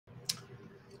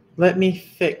Let me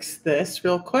fix this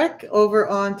real quick over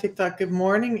on TikTok. Good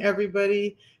morning,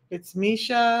 everybody. It's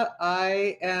Misha.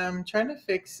 I am trying to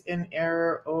fix an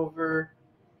error over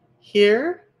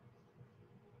here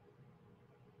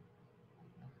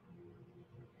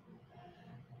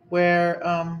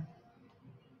where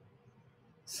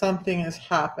something has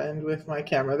happened with my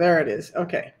camera. There it is.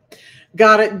 Okay.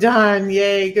 Got it done.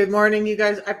 Yay. Good morning, you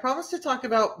guys. I promised to talk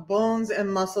about bones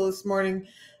and muscle this morning,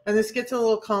 and this gets a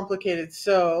little complicated.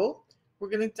 So we're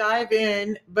going to dive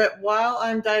in. But while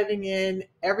I'm diving in,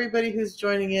 everybody who's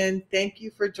joining in, thank you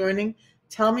for joining.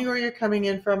 Tell me where you're coming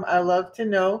in from. I love to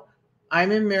know.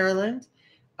 I'm in Maryland.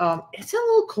 It's a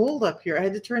little cold up here. I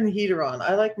had to turn the heater on.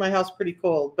 I like my house pretty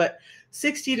cold, but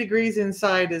 60 degrees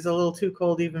inside is a little too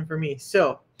cold even for me.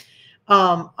 So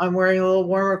I'm wearing a little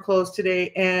warmer clothes today,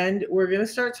 and we're going to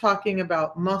start talking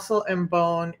about muscle and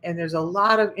bone. And there's a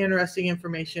lot of interesting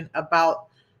information about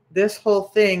this whole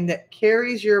thing that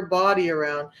carries your body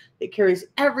around. It carries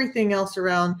everything else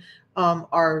around,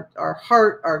 our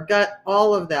heart, our gut,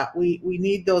 all of that. We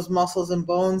need those muscles and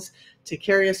bones to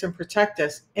carry us and protect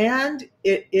us. And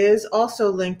it is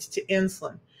also linked to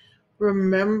insulin.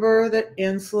 Remember that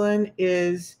insulin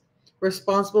is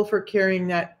responsible for carrying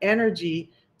that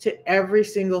energy to every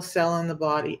single cell in the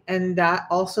body. And that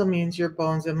also means your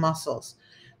bones and muscles.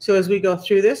 So as we go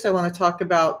through this, I want to talk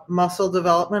about muscle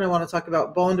development. I want to talk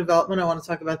about bone development. I want to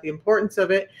talk about the importance of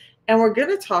it. And we're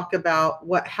going to talk about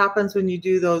what happens when you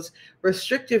do those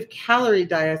restrictive calorie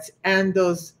diets and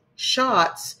those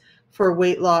shots for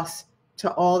weight loss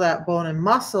to all that bone and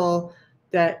muscle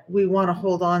that we want to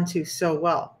hold on to so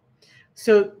well.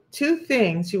 So two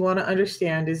things you want to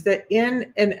understand is that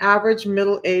in an average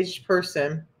middle-aged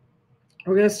person,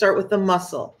 we're going to start with the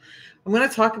muscle. I'm going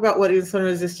to talk about what insulin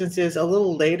resistance is a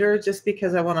little later, just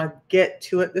because I want to get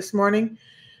to it this morning.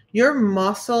 Your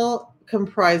muscle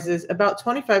comprises about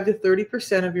 25 to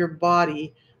 30% of your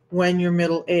body when you're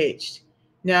middle-aged.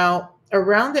 Now,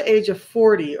 around the age of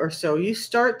 40 or so, you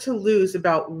start to lose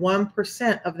about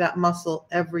 1% of that muscle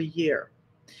every year.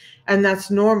 And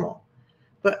that's normal.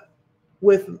 But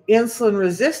with insulin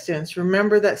resistance,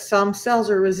 remember that some cells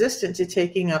are resistant to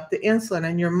taking up the insulin,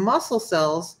 and your muscle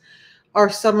cells are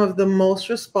some of the most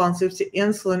responsive to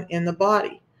insulin in the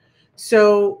body.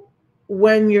 So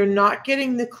when you're not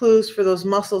getting the clues for those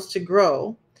muscles to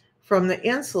grow from the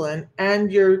insulin and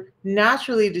you're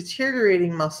naturally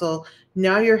deteriorating muscle,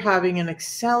 now you're having an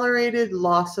accelerated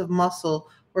loss of muscle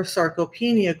or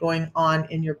sarcopenia going on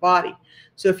in your body.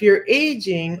 So if you're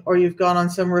aging or you've gone on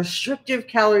some restrictive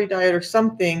calorie diet or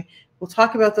something, we'll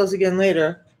talk about those again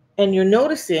later, and you're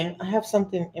noticing, I have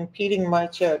something impeding my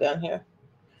chair down here,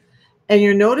 and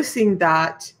you're noticing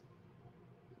that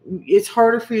it's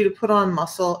harder for you to put on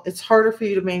muscle, it's harder for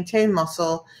you to maintain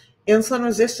muscle, insulin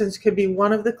resistance could be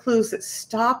one of the clues that's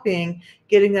stopping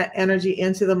getting that energy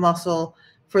into the muscle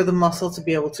for the muscle to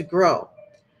be able to grow.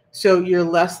 So you're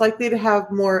less likely to have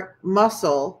more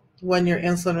muscle when you're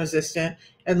insulin resistant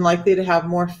and likely to have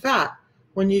more fat.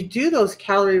 When you do those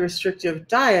calorie restrictive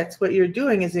diets, what you're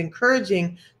doing is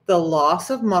encouraging the loss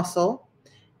of muscle,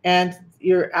 and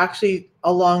you're actually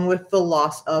along with the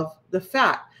loss of the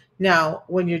fat. Now,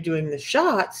 when you're doing the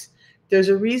shots, there's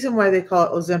a reason why they call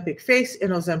it Ozempic face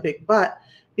and Ozempic butt,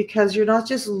 because you're not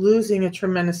just losing a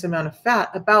tremendous amount of fat.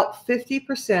 About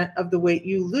 50% of the weight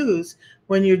you lose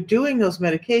when you're doing those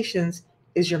medications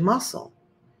is your muscle.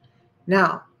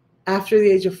 Now, after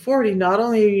the age of 40, not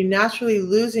only are you naturally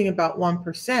losing about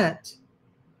 1%,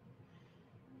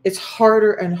 it's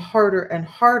harder and harder and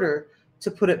harder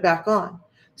to put it back on.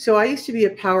 So I used to be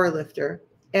a power lifter,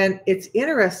 and it's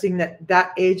interesting that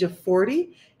that age of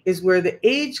 40 is where the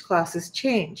age classes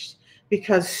changed,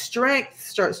 because strength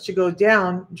starts to go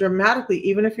down dramatically.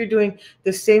 Even if you're doing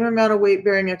the same amount of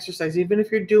weight-bearing exercise, even if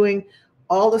you're doing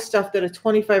all the stuff that a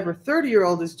 25 or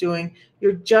 30-year-old is doing,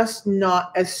 you're just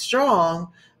not as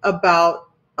strong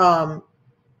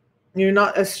you're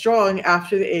not as strong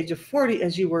after the age of 40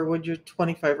 as you were when you're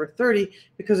 25 or 30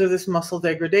 because of this muscle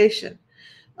degradation.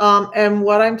 And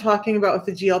what I'm talking about with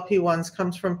the GLP-1s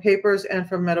comes from papers and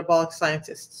from metabolic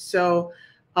scientists. So,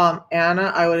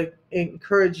 Anna, I would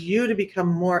encourage you to become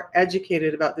more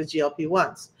educated about the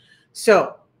GLP-1s.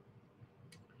 So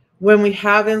when we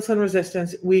have insulin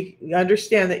resistance, we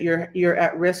understand that you're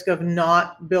at risk of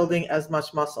not building as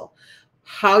much muscle.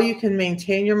 How you can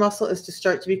maintain your muscle is to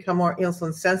start to become more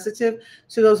insulin sensitive,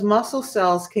 so those muscle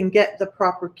cells can get the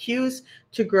proper cues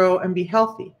to grow and be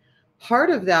healthy.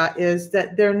 Part of that is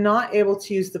that they're not able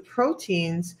to use the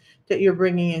proteins that you're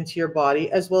bringing into your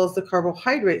body, as well as the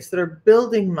carbohydrates that are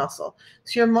building muscle.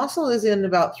 So your muscle is in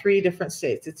about 3 different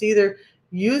states. It's either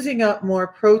using up more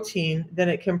protein than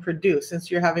it can produce since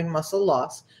you're having muscle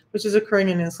loss, which is occurring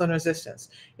in insulin resistance.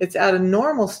 It's at a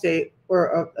normal state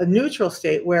or a neutral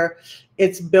state where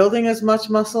it's building as much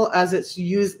muscle as it's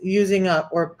using up,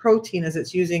 or protein as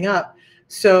it's using up.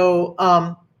 So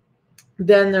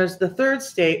then there's the third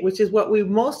state, which is what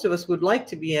most of us would like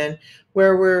to be in,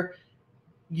 where we're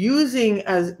using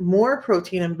as more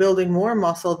protein and building more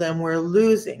muscle than we're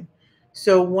losing.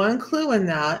 So one clue in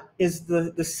that is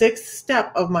the sixth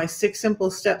step of my 6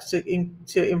 simple steps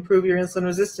to improve your insulin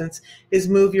resistance is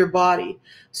move your body.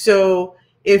 So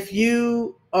if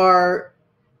you are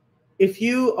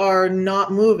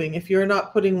not moving, if you're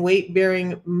not putting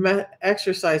weight-bearing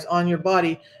exercise on your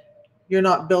body, you're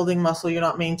not building muscle, you're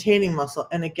not maintaining muscle.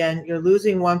 And again, you're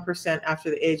losing 1% after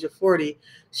the age of 40.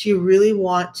 So you really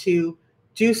want to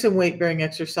do some weight-bearing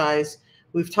exercise.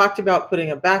 We've talked about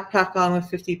putting a backpack on with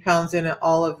 50 pounds in it,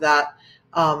 all of that.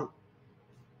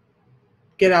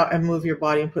 Get out and move your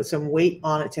body and put some weight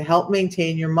on it to help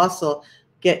maintain your muscle.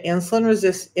 Get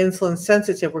insulin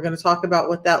sensitive. We're going to talk about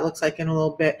what that looks like in a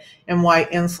little bit and why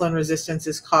insulin resistance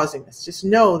is causing this. Just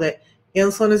know that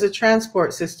insulin is a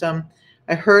transport system.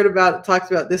 I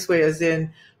talked about this way as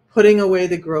in putting away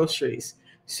the groceries.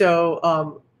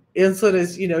 So insulin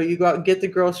is, you go out and get the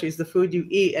groceries, the food you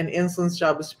eat, and insulin's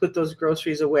job is to put those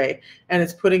groceries away. And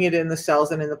it's putting it in the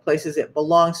cells and in the places it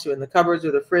belongs to, in the cupboards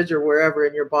or the fridge or wherever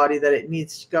in your body that it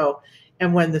needs to go.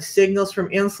 And when the signals from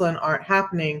insulin aren't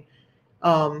happening,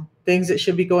 things that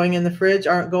should be going in the fridge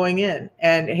aren't going in.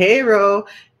 And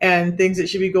and things that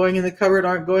should be going in the cupboard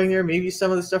aren't going there. Maybe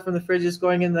some of the stuff from the fridge is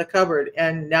going in the cupboard.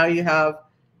 And now you have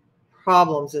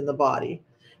problems in the body.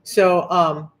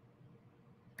 So,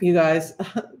 you guys,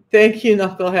 thank you,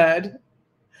 Knucklehead.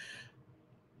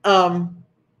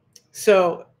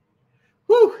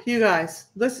 You guys,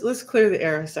 let's clear the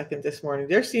air a second this morning.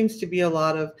 There seems to be a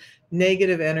lot of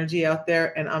negative energy out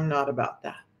there, and I'm not about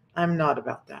that. I'm not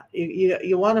about that.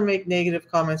 You want to make negative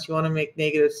comments, you want to make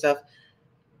negative stuff,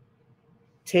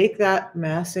 take that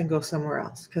mess and go somewhere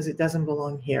else because it doesn't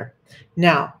belong here.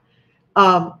 Now,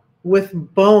 with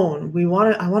bone,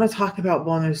 I want to talk about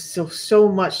bone. There's so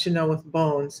much to know with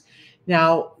bones.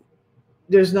 Now,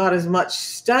 there's not as much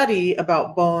study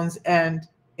about bones and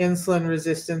insulin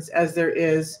resistance as there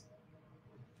is.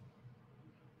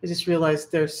 I just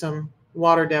realized there's some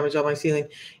water damage on my ceiling,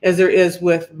 as there is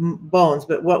with bones.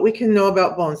 But what we can know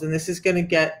about bones, and this is going to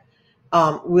get,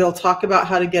 we'll talk about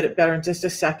how to get it better in just a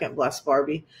second, bless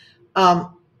Barbie.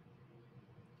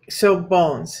 So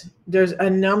bones, there's a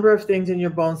number of things in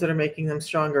your bones that are making them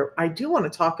stronger. I do want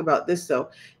to talk about this though.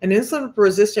 An insulin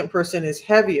resistant person is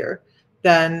heavier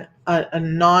than a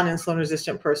non-insulin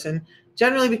resistant person,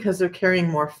 generally because they're carrying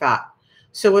more fat.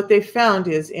 So what they found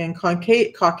is in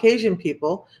Caucasian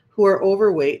people who are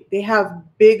overweight, they have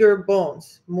bigger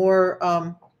bones, more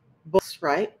bones,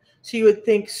 right? So you would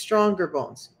think stronger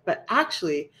bones, but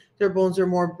actually their bones are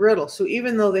more brittle. So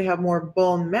even though they have more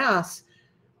bone mass,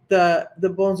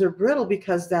 the bones are brittle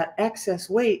because that excess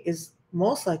weight is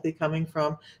most likely coming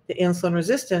from the insulin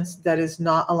resistance that is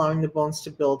not allowing the bones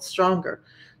to build stronger.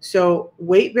 So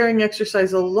weight-bearing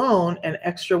exercise alone and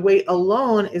extra weight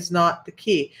alone is not the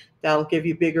key. That'll give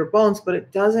you bigger bones, but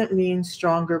it doesn't mean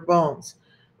stronger bones.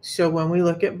 So when we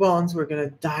look at bones, we're going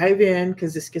to dive in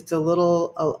because this gets a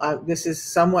little, this is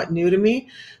somewhat new to me.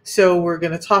 So we're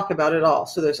going to talk about it all.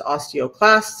 So there's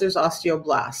osteoclasts, there's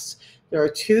osteoblasts. There are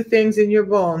two things in your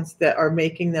bones that are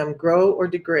making them grow or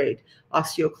degrade.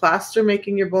 Osteoclasts are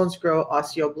making your bones grow.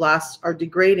 Osteoblasts are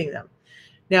degrading them.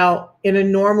 Now, in a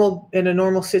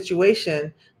normal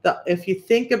situation, if you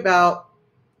think about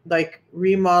like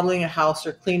remodeling a house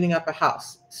or cleaning up a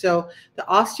house, so the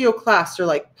osteoclasts are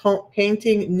like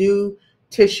painting new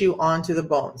tissue onto the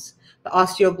bones. The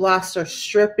osteoblasts are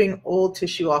stripping old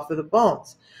tissue off of the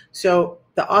bones. So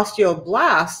the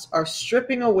osteoblasts are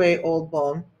stripping away old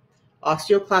bone.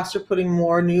 Osteoclasts are putting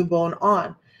more new bone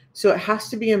on. So it has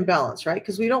to be in balance, right?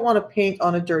 Because we don't want to paint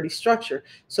on a dirty structure.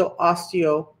 So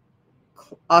osteoblasts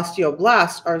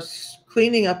are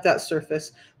cleaning up that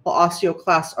surface, while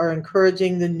osteoclasts are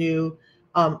encouraging the new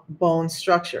bone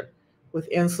structure. With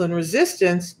insulin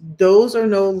resistance, those are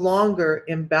no longer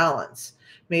in balance.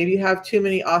 Maybe you have too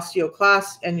many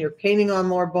osteoclasts and you're painting on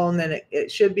more bone than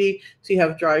it should be. So you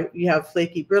have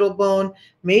flaky, brittle bone.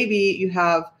 Maybe you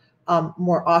have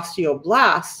more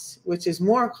osteoblasts, which is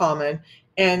more common,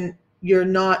 and you're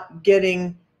not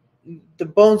getting, the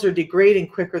bones are degrading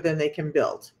quicker than they can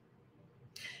build.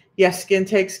 Yes, skin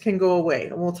takes can go away,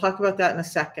 and we'll talk about that in a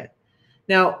second.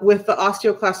 Now, with the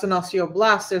osteoclasts and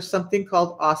osteoblasts, there's something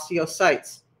called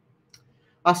osteocalcin.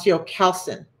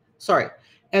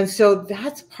 And so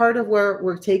that's part of where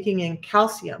we're taking in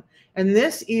calcium. And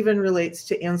this even relates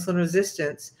to insulin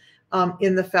resistance,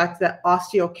 in the fact that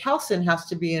osteocalcin has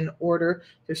to be in order.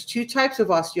 There's two types of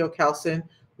osteocalcin.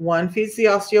 One feeds the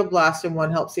osteoblast and one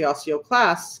helps the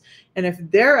osteoclasts. And if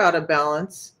they're out of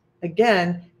balance,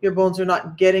 again, your bones are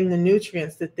not getting the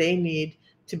nutrients that they need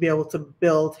to be able to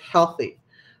build healthy.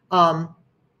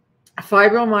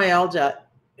 Fibromyalgia,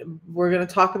 we're going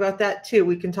to talk about that too.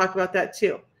 We can talk about that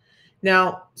too.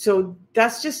 Now, so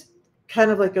that's just kind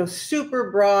of like a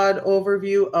super broad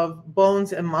overview of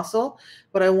bones and muscle,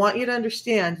 but I want you to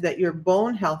understand that your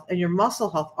bone health and your muscle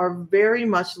health are very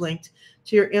much linked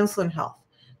to your insulin health.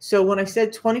 So when I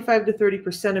said 25 to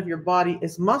 30% of your body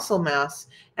is muscle mass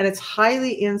and it's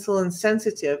highly insulin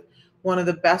sensitive, one of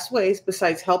the best ways,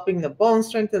 besides helping the bone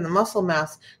strength and the muscle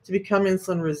mass to become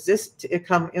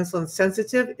insulin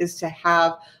sensitive, is to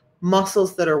have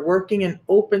muscles that are working and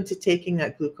open to taking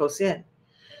that glucose in.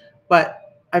 But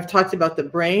I've talked about the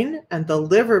brain and the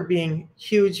liver being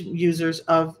huge users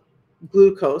of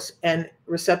glucose and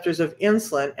receptors of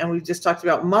insulin. And we've just talked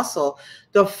about muscle.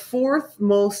 The fourth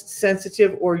most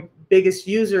sensitive or biggest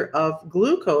user of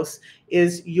glucose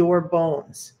is your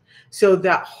bones. So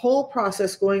that whole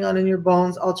process going on in your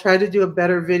bones, I'll try to do a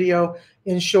better video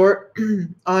in short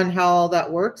on how all that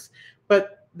works.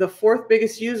 But the fourth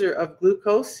biggest user of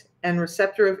glucose and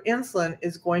receptor of insulin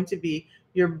is going to be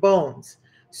your bones.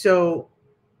 So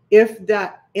if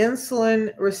that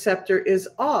insulin receptor is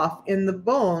off in the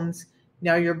bones,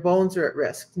 now your bones are at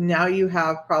risk. Now you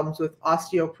have problems with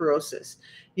osteoporosis.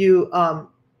 You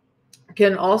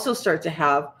can also start to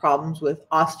have problems with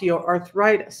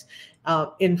osteoarthritis,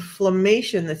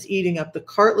 inflammation that's eating up the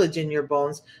cartilage in your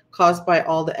bones caused by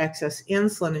all the excess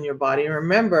insulin in your body. And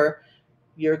remember,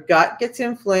 your gut gets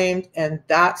inflamed and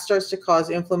that starts to cause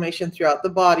inflammation throughout the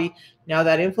body. Now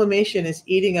that inflammation is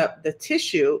eating up the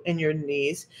tissue in your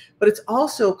knees, but it's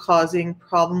also causing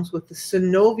problems with the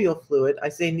synovial fluid. I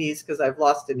say knees because I've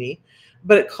lost a knee,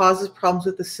 but it causes problems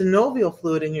with the synovial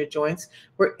fluid in your joints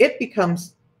where it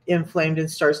becomes inflamed and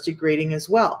starts degrading as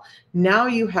well. Now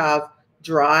you have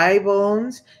dry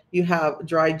bones, you have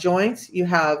dry joints, you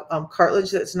have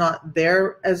cartilage that's not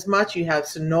there as much, you have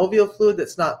synovial fluid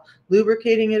that's not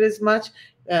lubricating it as much,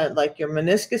 like your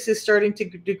meniscus is starting to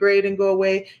degrade and go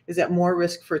away, is at more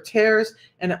risk for tears,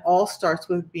 and it all starts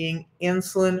with being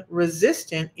insulin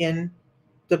resistant in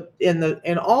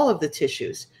all of the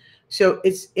tissues. So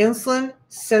it's insulin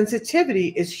sensitivity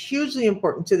is hugely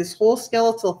important to this whole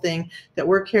skeletal thing that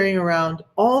we're carrying around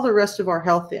all the rest of our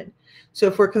health in. So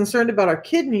if we're concerned about our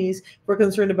kidneys, if we're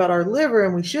concerned about our liver,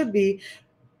 and we should be,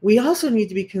 we also need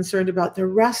to be concerned about the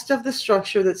rest of the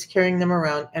structure that's carrying them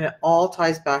around, and it all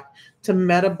ties back to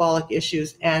metabolic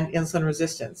issues and insulin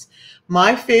resistance.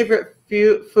 My favorite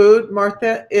food,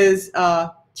 Martha, is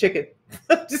chicken.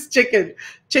 Just chicken,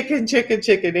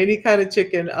 any kind of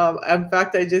chicken. In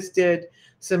fact, I just did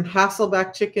some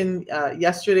Hasselback chicken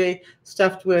yesterday,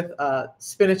 stuffed with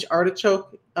spinach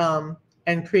artichoke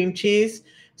and cream cheese.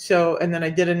 So, and then I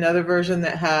did another version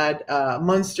that had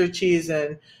Munster cheese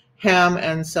and ham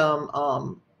and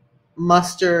some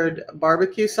mustard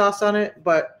barbecue sauce on it.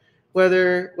 But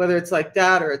whether it's like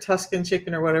that or a Tuscan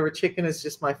chicken or whatever, chicken is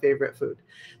just my favorite food.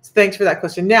 So thanks for that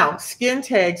question. Now, skin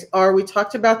tags we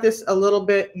talked about this a little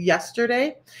bit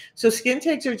yesterday. So skin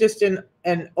tags are just an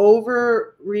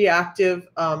overreactive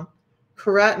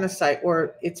keratinocyte,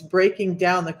 or it's breaking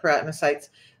down the keratinocytes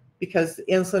because the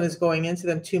insulin is going into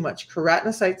them too much.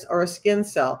 Keratinocytes are a skin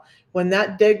cell. When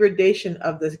that degradation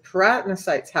of the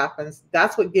keratinocytes happens,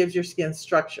 that's what gives your skin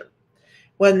structure.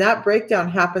 When that breakdown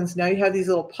happens, now you have these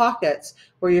little pockets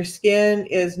where your skin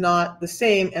is not the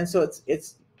same, and so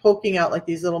it's poking out like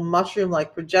these little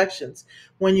mushroom-like projections.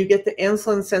 When you get the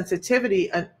insulin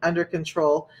sensitivity under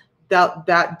control,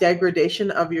 that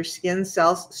degradation of your skin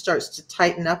cells starts to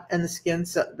tighten up, and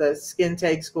the skin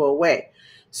tags go away.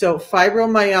 So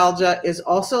fibromyalgia is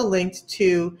also linked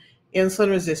to insulin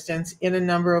resistance in a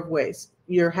number of ways.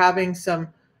 You're having some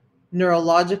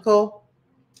neurological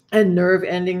and nerve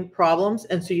ending problems.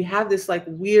 And so you have this like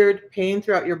weird pain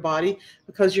throughout your body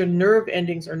because your nerve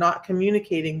endings are not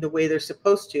communicating the way they're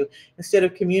supposed to. Instead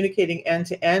of communicating end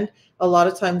to end, a lot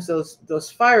of times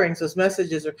those firings, those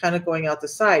messages are kind of going out the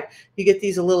side. You get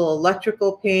these little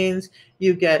electrical pains,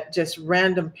 you get just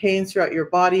random pains throughout your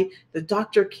body. The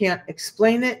doctor can't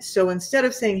explain it. So instead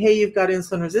of saying, hey, you've got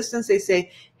insulin resistance, they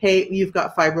say, hey, you've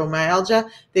got fibromyalgia.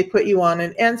 They put you on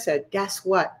an NSAID. Guess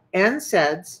what?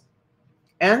 NSAIDs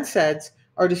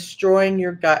are destroying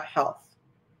your gut health,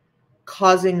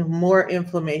 causing more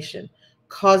inflammation,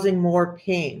 causing more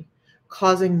pain,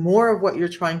 causing more of what you're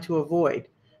trying to avoid.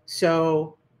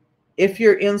 So If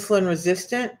you're insulin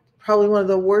resistant, probably one of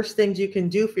the worst things you can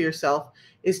do for yourself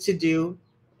is to do,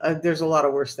 there's a lot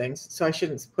of worse things, so I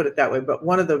shouldn't put it that way, but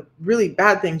one of the really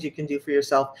bad things you can do for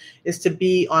yourself is to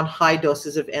be on high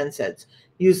doses of NSAIDs.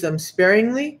 Use them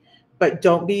sparingly, but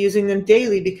don't be using them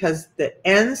daily, because the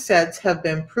NSAIDs have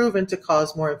been proven to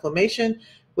cause more inflammation,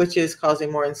 which is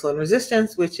causing more insulin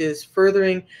resistance, which is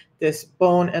furthering this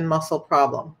bone and muscle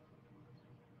problem.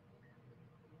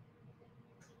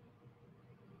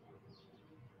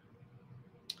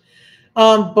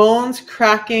 Bones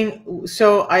cracking.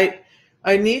 So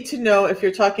I need to know if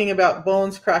you're talking about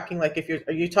bones cracking, like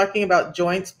are you talking about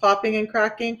joints popping and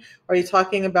cracking, or are you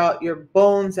talking about your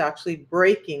bones actually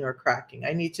breaking or cracking?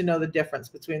 I need to know the difference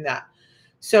between that.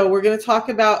 So we're going to talk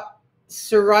about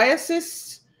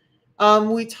psoriasis.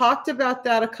 We talked about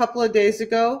that a couple of days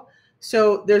ago.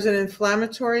 So there's an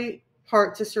inflammatory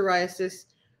part to psoriasis.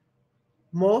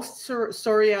 Most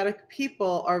psoriatic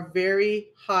people are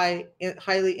very highly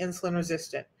insulin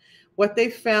resistant. What they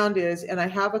found is, and I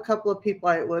have a couple of people,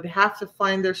 I would have to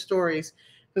find their stories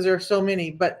because there are so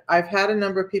many, but I've had a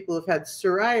number of people who've had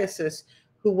psoriasis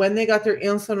who, when they got their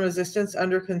insulin resistance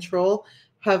under control,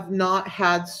 have not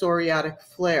had psoriatic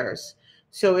flares.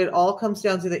 So it all comes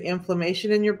down to the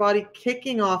inflammation in your body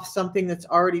kicking off something that's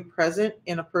already present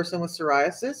in a person with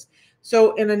psoriasis.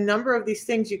 So in a number of these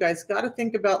things, you guys got to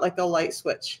think about like a light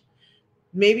switch.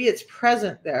 Maybe it's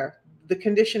present there. The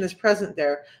condition is present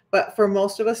there. But for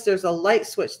most of us, there's a light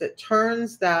switch that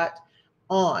turns that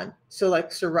on. So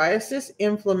like psoriasis,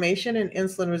 inflammation, and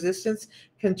insulin resistance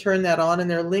can turn that on, and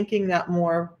they're linking that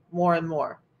more and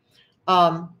more.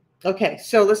 Okay,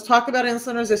 so let's talk about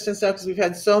insulin resistance now, because we've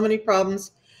had so many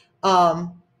problems.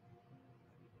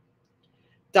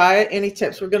 Diet, any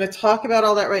tips? We're going to talk about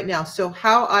all that right now. So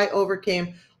how I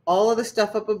overcame all of the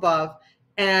stuff up above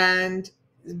and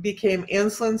became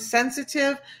insulin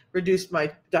sensitive, reduced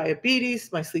my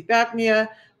diabetes, my sleep apnea,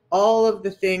 all of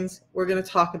the things. We're going to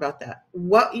talk about that.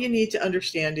 What you need to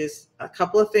understand is a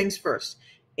couple of things first.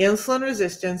 Insulin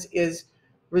resistance is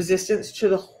resistance to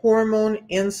the hormone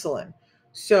insulin.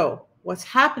 So what's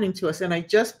happening to us, and I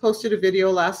just posted a video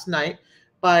last night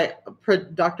by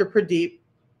Dr. Pradeep.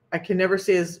 I can never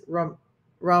say his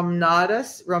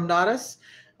Ramnadas.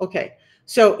 Okay.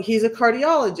 So he's a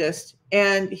cardiologist,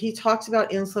 and he talks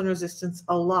about insulin resistance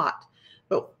a lot.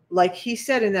 But like he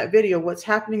said in that video, what's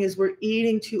happening is we're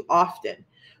eating too often.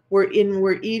 We're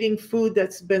eating food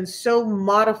that's been so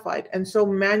modified and so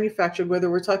manufactured, whether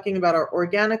we're talking about our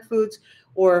organic foods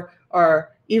or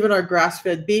even our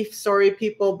grass-fed beef. Sorry,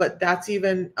 people, but that's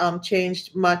even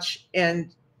changed much.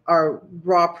 And our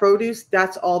raw produce,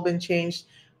 that's all been changed,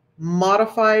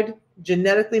 modified,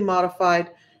 genetically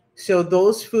modified. So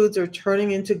those foods are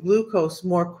turning into glucose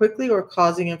more quickly or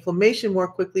causing inflammation more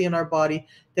quickly in our body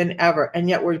than ever. And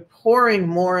yet we're pouring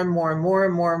more and more and more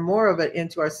and more and more of it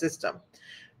into our system.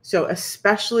 So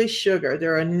especially sugar.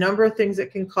 There are a number of things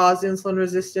that can cause insulin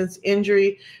resistance: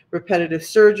 injury, repetitive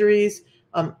surgeries,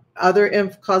 other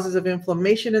causes of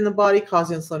inflammation in the body cause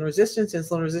insulin resistance.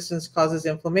 Insulin resistance causes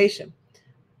inflammation.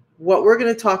 What we're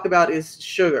going to talk about is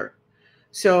sugar.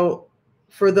 So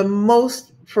for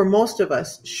most of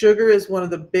us, sugar is one of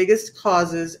the biggest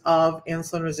causes of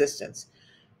insulin resistance.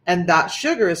 And that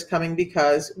sugar is coming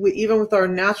because even with our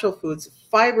natural foods,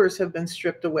 fibers have been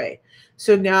stripped away.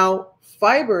 So now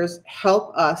fibers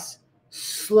help us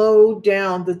slow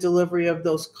down the delivery of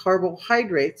those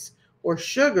carbohydrates or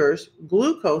sugars,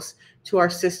 glucose, to our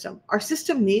system. Our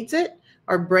system needs it.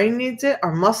 Our brain needs it.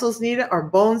 Our muscles need it. Our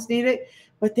bones need it.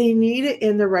 But they need it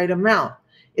in the right amount.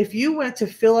 If you went to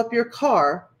fill up your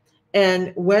car,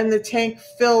 and when the tank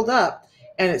filled up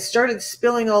and it started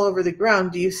spilling all over the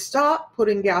ground, do you stop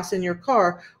putting gas in your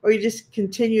car, or you just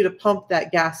continue to pump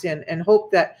that gas in and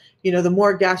hope that, the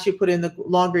more gas you put in, the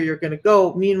longer you're going to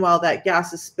go? Meanwhile, that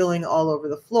gas is spilling all over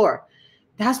the floor.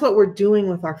 That's what we're doing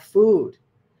with our food.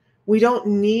 We don't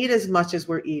need as much as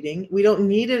we're eating. We don't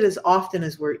need it as often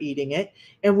as we're eating it.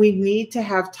 And we need to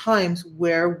have times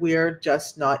where we're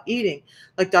just not eating.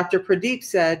 Like Dr. Pradeep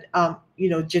said,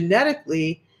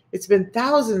 genetically, it's been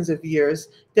thousands of years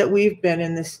that we've been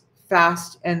in this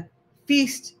fast and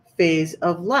feast phase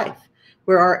of life,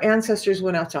 where our ancestors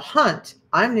went out to hunt.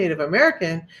 I'm Native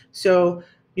American, so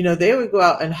they would go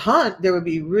out and hunt. There would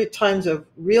be times of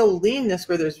real leanness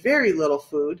where there's very little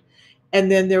food. And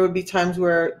then there would be times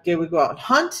where they would go out and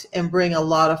hunt and bring a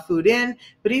lot of food in.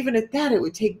 But even at that, it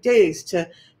would take days to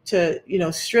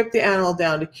strip the animal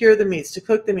down, to cure the meats, to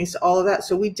cook the meats, all of that.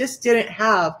 So we just didn't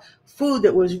have food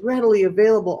that was readily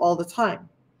available all the time.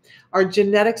 Our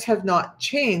genetics have not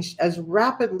changed as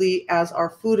rapidly as our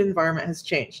food environment has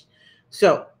changed.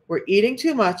 So we're eating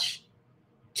too much.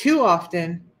 too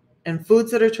often, and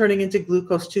foods that are turning into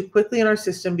glucose too quickly in our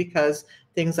system because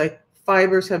things like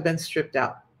fibers have been stripped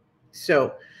out.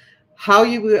 So how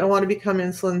you want to become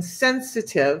insulin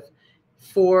sensitive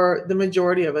for the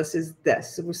majority of us is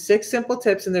this. It was 6 simple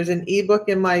tips, and there's an ebook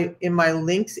in my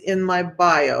links in my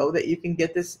bio that you can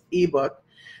get this ebook.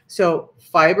 So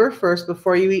fiber first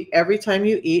before you eat, every time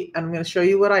you eat. I'm going to show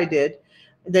you what I did.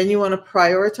 Then you want to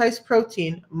prioritize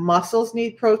protein. Muscles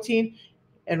need protein.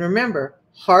 And remember,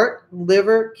 heart,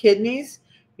 liver, kidneys,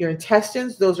 your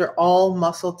intestines, those are all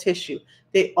muscle tissue.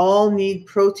 They all need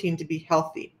protein to be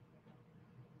healthy.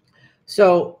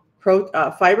 So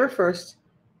fiber first,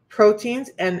 proteins,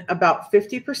 and about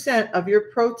 50% of your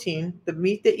protein, the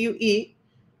meat that you eat,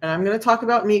 and I'm going to talk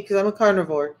about meat because I'm a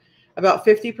carnivore, about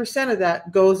 50% of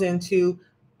that goes into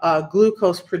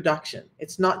glucose production.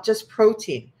 It's not just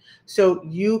protein. So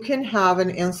you can have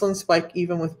an insulin spike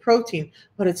even with protein,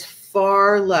 but it's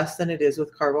far less than it is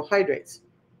with carbohydrates.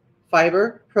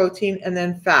 Fiber, protein, and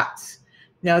then fats.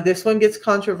 Now, this one gets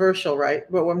controversial, right?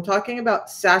 But when I'm talking about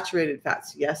saturated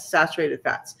fats, yes, saturated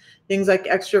fats, things like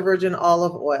extra virgin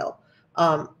olive oil,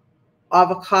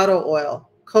 avocado oil,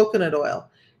 coconut oil.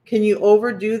 Can you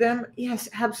overdo them? Yes,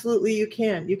 absolutely you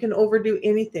can. You can overdo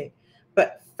anything.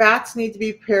 But fats need to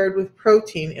be paired with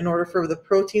protein in order for the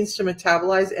proteins to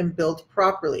metabolize and build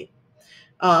properly.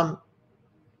 And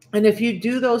if you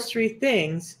do those 3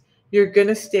 things, you're going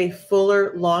to stay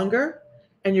fuller longer,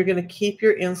 and you're going to keep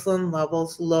your insulin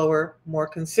levels lower more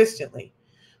consistently.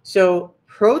 So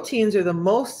proteins are the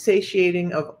most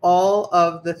satiating of all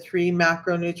of the 3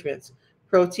 macronutrients: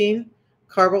 protein,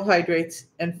 carbohydrates,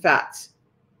 and fats.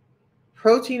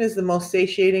 Protein is the most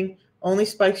satiating, only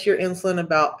spikes your insulin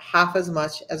about half as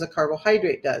much as a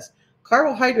carbohydrate does.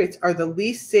 Carbohydrates are the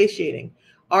least satiating.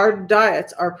 Our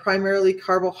diets are primarily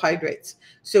carbohydrates.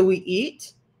 So we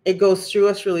eat, it goes through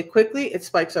us really quickly, it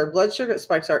spikes our blood sugar, it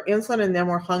spikes our insulin, and then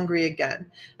we're hungry again.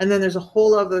 And then there's a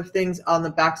whole other things on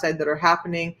the backside that are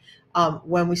happening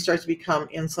when we start to become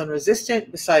insulin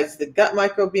resistant, besides the gut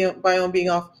microbiome being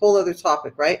off, whole other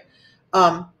topic, right?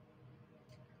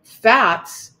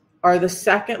 Fats are the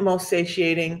second most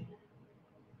satiating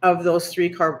of those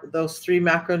three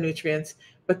macronutrients,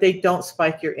 but they don't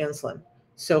spike your insulin.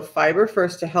 So fiber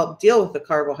first to help deal with the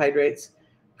carbohydrates,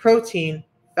 protein,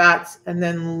 fats, and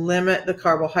then limit the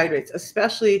carbohydrates,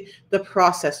 especially the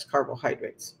processed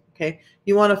carbohydrates. Okay,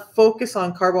 you want to focus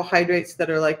on carbohydrates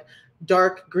that are like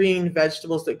dark green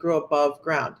vegetables that grow above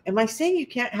ground. Am I saying you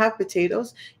can't have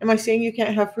potatoes? Am I saying you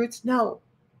can't have fruits? No.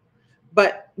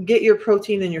 But get your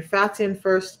protein and your fats in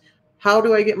first. How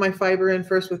do I get my fiber in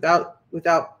first without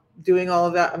doing all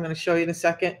of that? I'm going to show you in a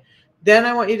second. Then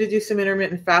I want you to do some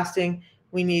intermittent fasting.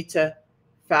 We need to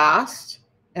fast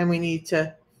and we need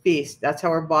to feast. That's how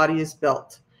our body is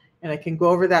built. And I can go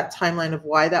over that timeline of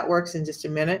why that works in just a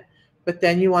minute. But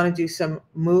then you want to do some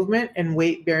movement and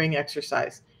weight-bearing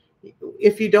exercise.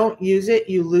 If you don't use it,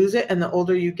 you lose it. And the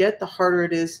older you get, the harder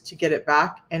it is to get it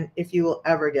back, and if you will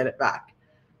ever get it back.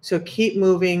 So keep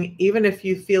moving. Even if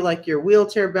you feel like you're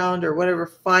wheelchair bound or whatever,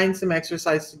 find some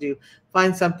exercise to do.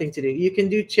 Find something to do. You can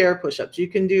do chair push-ups. You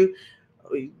can do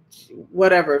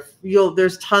whatever.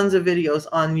 There's tons of videos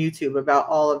on YouTube about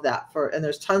all of that. And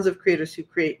there's tons of creators who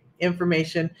create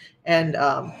information and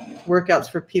workouts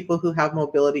for people who have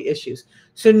mobility issues.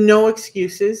 So no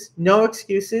excuses. No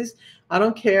excuses. I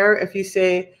don't care if you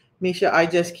say, Misha, I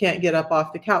just can't get up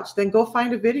off the couch. Then go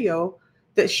find a video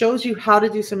that shows you how to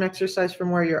do some exercise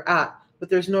from where you're at, but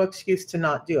there's no excuse to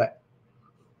not do it.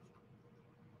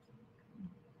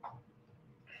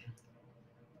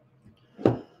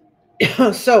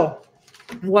 So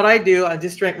what I do, I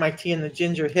just drank my tea and the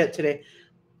ginger hit today.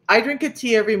 I drink a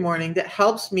tea every morning that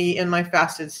helps me in my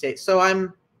fasted state. So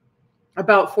I'm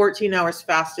about 14 hours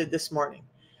fasted this morning,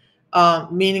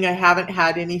 meaning I haven't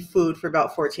had any food for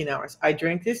about 14 hours. I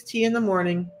drink this tea in the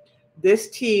morning. This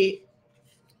tea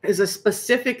is a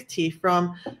specific tea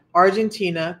from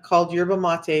Argentina called yerba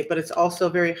mate, but it's also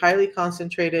very highly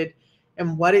concentrated.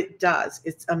 And what it does,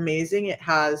 it's amazing. It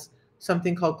has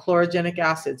something called chlorogenic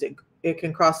acids. It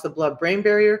can cross the blood-brain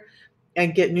barrier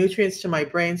and get nutrients to my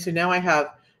brain. So now I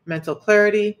have mental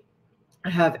clarity. I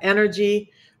have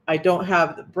energy. I don't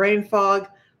have the brain fog.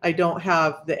 I don't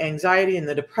have the anxiety and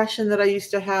the depression that I used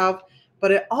to have.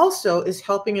 But it also is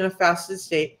helping in a fasted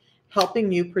state,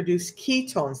 helping you produce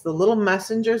ketones, the little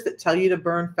messengers that tell you to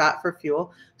burn fat for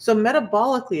fuel. So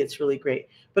metabolically, it's really great.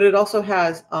 But it also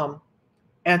has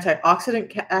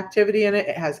antioxidant activity in it.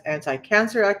 It has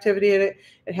anti-cancer activity in it.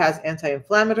 It has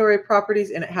anti-inflammatory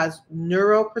properties, and it has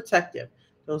neuroprotective.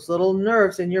 Those little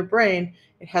nerves in your brain,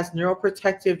 it has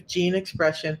neuroprotective gene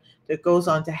expression that goes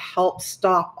on to help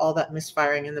stop all that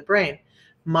misfiring in the brain.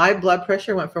 My blood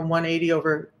pressure went from 180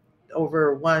 over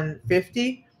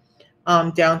 150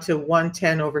 down to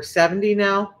 110 over 70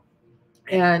 now.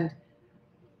 And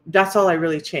that's all I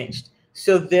really changed.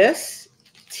 So this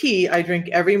tea I drink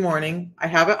every morning. I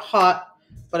have it hot,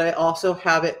 but I also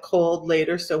have it cold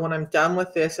later. So when I'm done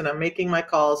with this and I'm making my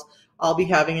calls, I'll be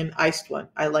having an iced one.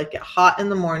 I like it hot in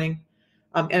the morning,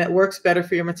 and it works better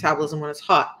for your metabolism when it's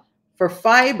hot. For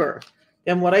fiber,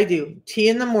 then what I do, tea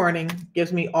in the morning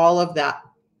gives me all of that.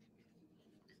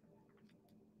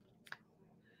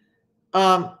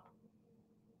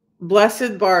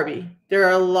 Blessed Barbie, there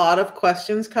are a lot of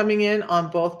questions coming in on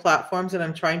both platforms, and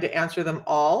I'm trying to answer them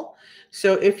all.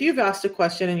 So if you've asked a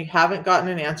question and you haven't gotten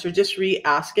an answer, just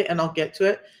re-ask it and I'll get to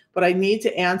it. But I need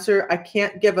to answer. I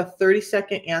can't give a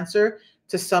 30-second answer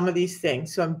to some of these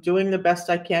things. So I'm doing the best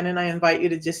I can, and I invite you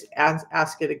to just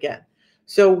ask it again.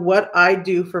 So what I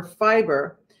do for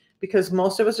fiber, because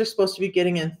most of us are supposed to be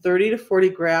getting in 30 to 40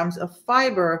 grams of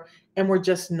fiber, and we're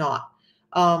just not.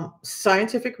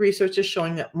 Scientific research is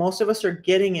showing that most of us are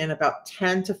getting in about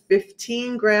 10 to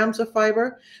 15 grams of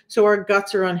fiber. So our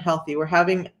guts are unhealthy. We're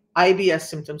having IBS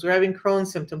symptoms. We're having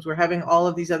Crohn's symptoms. We're having all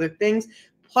of these other things,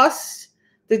 plus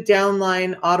the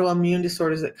downline autoimmune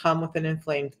disorders that come with an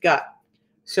inflamed gut.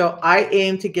 So I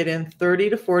aim to get in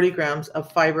 30 to 40 grams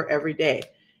of fiber every day.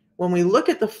 When we look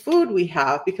at the food we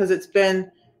have, because it's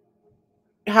been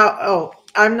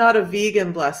I'm not a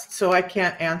vegan, Blessed, so I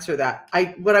can't answer that.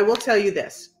 But I will tell you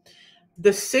this.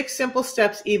 The 6 Simple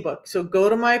Steps ebook. So go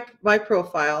to my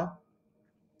profile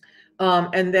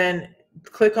and then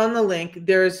click on the link.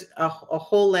 There's a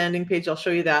whole landing page. I'll show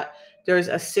you that. There's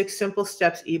a 6 Simple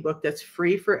Steps ebook that's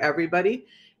free for everybody.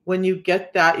 When you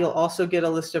get that, you'll also get a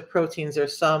list of proteins.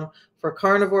 There's some for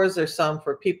carnivores. There's some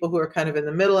for people who are kind of in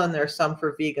the middle, and there's some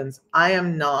for vegans.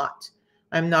 I'm not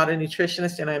a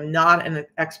nutritionist, and I'm not an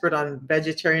expert on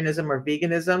vegetarianism or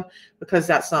veganism, because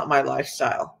that's not my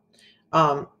lifestyle.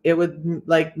 It would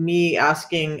like me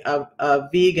asking a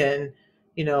vegan,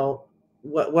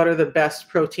 what are the best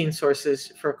protein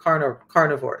sources for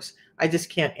carnivores? I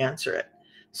just can't answer it.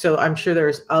 So I'm sure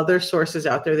there's other sources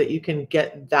out there that you can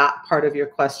get that part of your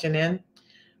question in.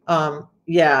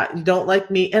 Yeah, you don't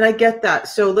like meat, and I get that.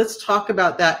 So let's talk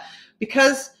about that,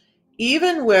 because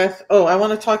even with, I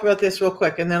want to talk about this real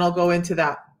quick, and then I'll go into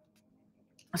that.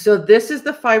 So this is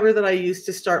the fiber that I use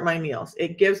to start my meals.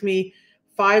 It gives me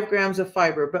 5 grams of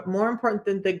fiber, but more important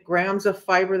than the grams of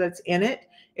fiber that's in it,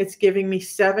 it's giving me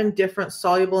 7 different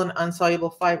soluble and insoluble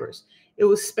fibers. It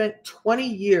was spent 20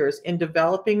 years in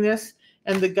developing this,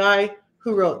 and the guy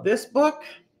who wrote this book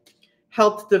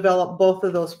helped develop both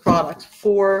of those products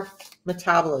for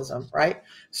metabolism, right?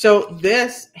 So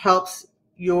this helps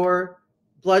your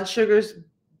blood sugars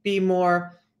be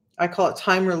more, I call it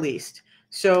time released.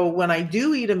 So when I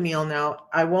do eat a meal now,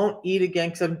 I won't eat again,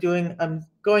 because I'm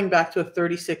going back to a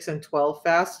 36 and 12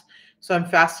 fast. So I'm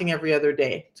fasting every other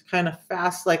day to kind of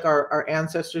fast like our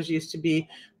ancestors used to be,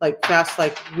 like fast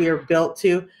like we're built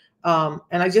to. And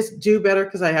I just do better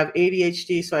because I have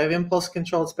ADHD, so I have impulse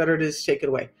control. It's better to just take it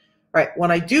away. All right,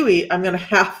 when I do eat, I'm going to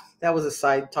have, that was a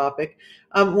side topic.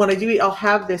 When I do eat, I'll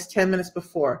have this 10 minutes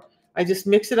before. I just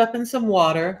mix it up in some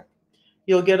water.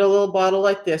 You'll get a little bottle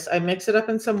like this. I mix it up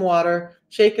in some water,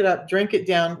 shake it up, drink it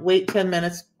down, wait 10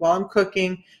 minutes while I'm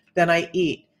cooking, then I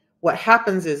eat. What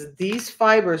happens is these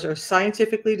fibers are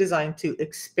scientifically designed to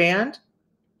expand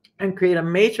and create a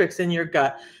matrix in your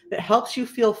gut that helps you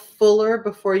feel fuller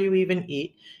before you even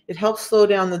eat. It helps slow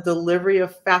down the delivery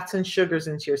of fats and sugars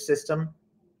into your system.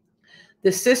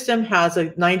 The system has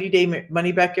a 90-day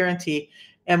money-back guarantee,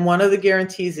 and one of the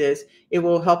guarantees is it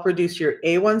will help reduce your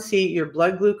A1C, your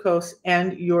blood glucose,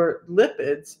 and your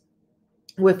lipids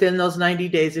within those 90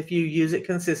 days if you use it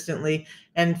consistently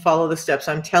and follow the steps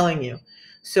I'm telling you.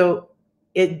 So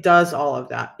it does all of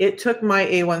that. It took my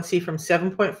A1C from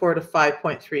 7.4 to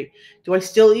 5.3. Do I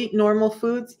still eat normal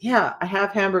foods? Yeah, I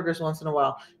have hamburgers once in a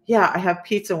while. Yeah, I have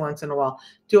pizza once in a while.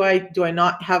 Do I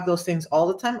not have those things all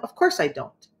the time? Of course I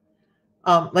don't.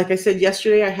 Like I said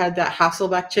yesterday, I had that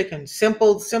Hasselback chicken,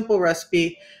 simple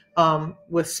recipe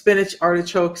with spinach,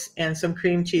 artichokes, and some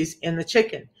cream cheese in the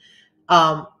chicken.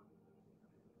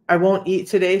 I won't eat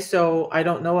today, so I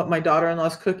don't know what my daughter-in-law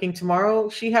is cooking tomorrow.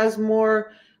 She has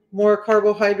more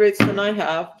carbohydrates than I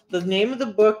have. The name of the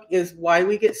book is Why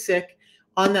We Get Sick.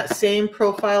 On that same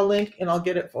profile link, and I'll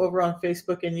get it over on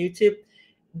Facebook and YouTube,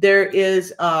 there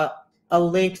is a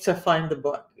link to find the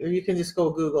book, or you can just go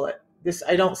Google it.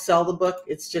 I don't sell the book.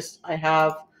 It's just I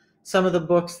have some of the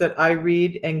books that I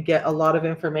read and get a lot of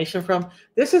information from.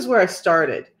 This is where I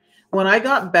started. When I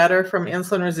got better from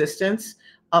insulin resistance,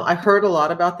 I heard a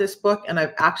lot about this book, and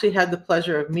I've actually had the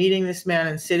pleasure of meeting this man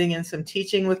and sitting in some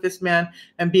teaching with this man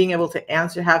and being able to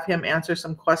have him answer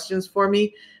some questions for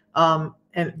me.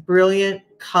 And brilliant,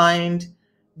 kind,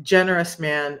 generous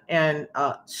man, and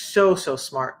so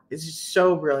smart. It's just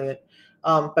so brilliant.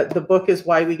 But the book is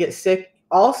Why We Get Sick.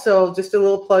 Also, just a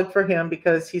little plug for him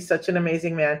because he's such an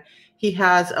amazing man. He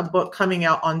has a book coming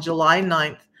out on July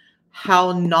 9th,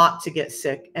 How Not to Get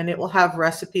Sick, and it will have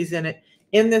recipes in it.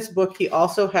 In this book, he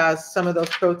also has some of those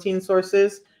protein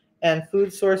sources and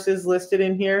food sources listed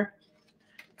in here.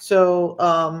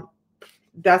 So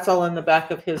that's all in the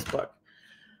back of his book.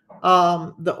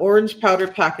 The orange powder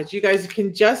package, you guys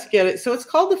can just get it. So it's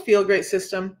called the Feel Great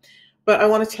System. But I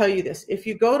want to tell you this. If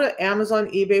you go to Amazon,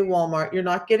 eBay, Walmart, you're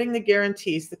not getting the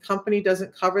guarantees. The company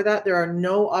doesn't cover that. There are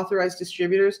no authorized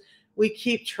distributors. We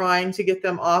keep trying to get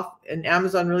them off, and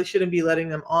Amazon really shouldn't be letting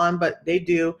them on, but they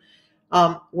do.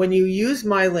 When you use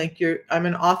my link, I'm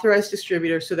an authorized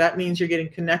distributor, so that means you're getting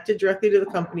connected directly to the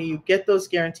company. You get those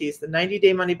guarantees, the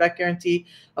 90-day money-back guarantee,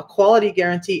 a quality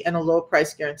guarantee, and a low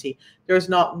price guarantee. There's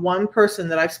not one person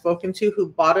that I've spoken to who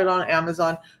bought it on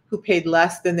Amazon who paid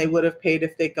less than they would have paid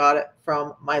if they got it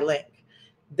from my link.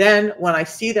 Then when I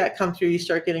see that come through, you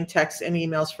start getting texts and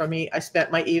emails from me. I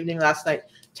spent my evening last night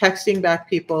texting back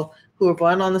people who have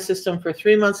been on the system for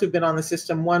 3 months, who've been on the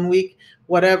system 1 week,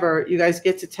 whatever. You guys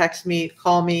get to text me,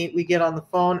 call me, we get on the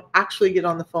phone, actually get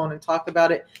on the phone and talk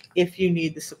about it if you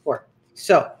need the support.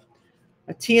 So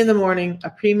a tea in the morning, a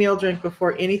pre-meal drink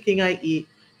before anything I eat.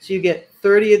 So you get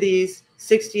 30 of these,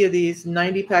 60 of these,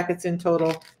 90 packets in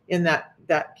total in that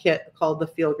kit called the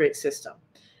Feel Great System.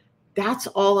 That's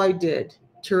all I did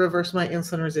to reverse my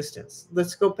insulin resistance.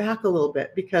 Let's go back a little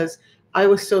bit because I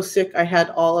was so sick. I had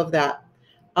all of that,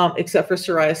 except for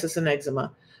psoriasis and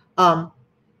eczema.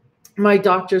 My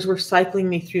doctors were cycling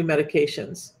me through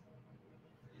medications.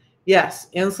 Yes,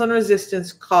 insulin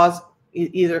resistance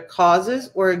either causes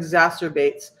or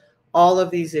exacerbates all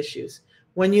of these issues.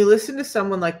 When you listen to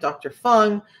someone like Dr.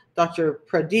 Fung, Dr.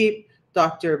 Pradeep,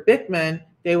 Dr. Bickman,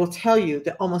 they will tell you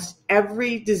that almost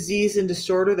every disease and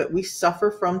disorder that we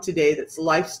suffer from today that's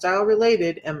lifestyle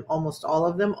related, and almost all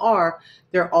of them are,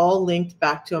 they're all linked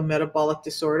back to a metabolic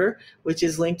disorder, which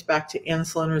is linked back to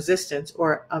insulin resistance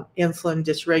or insulin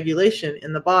dysregulation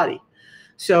in the body.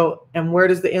 So, and where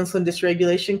does the insulin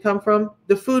dysregulation come from?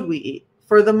 The food we eat,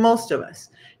 for the most of us.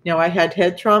 Now, I had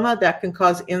head trauma that can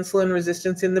cause insulin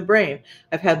resistance in the brain.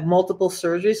 I've had multiple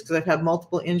surgeries because I've had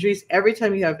multiple injuries. Every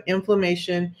time you have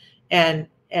inflammation and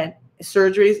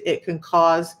surgeries, it can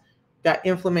cause that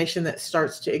inflammation that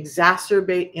starts to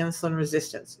exacerbate insulin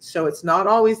resistance. So it's not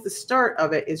always the start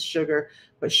of it is sugar,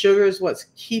 but sugar is what's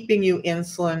keeping you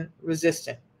insulin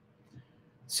resistant.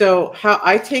 So how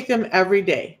I take them every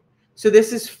day. So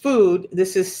this is food,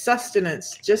 this is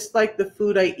sustenance, just like the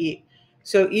food I eat.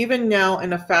 So even now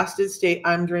in a fasted state,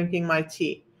 I'm drinking my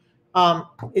tea.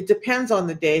 It depends on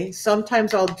the day.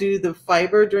 Sometimes I'll do the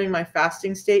fiber during my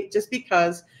fasting state just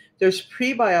because there's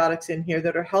prebiotics in here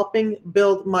that are helping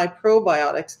build my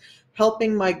probiotics,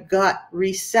 helping my gut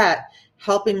reset,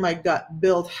 helping my gut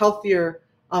build healthier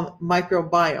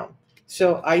microbiome.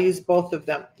 So I use both of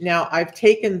them. Now I've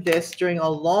taken this during a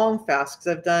long fast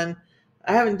because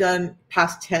I haven't done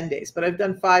past 10 days, but I've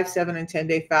done 5, 7, and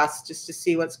 10-day fasts just to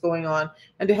see what's going on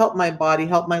and to help my body,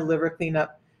 help my liver clean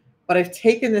up. But I've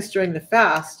taken this during the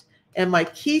fast and my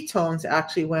ketones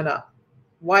actually went up.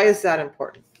 Why is that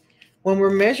important? When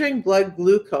we're measuring blood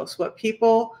glucose, what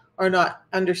people are not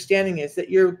understanding is that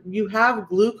you have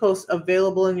glucose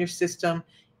available in your system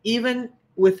even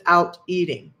without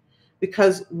eating.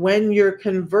 Because when you're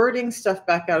converting stuff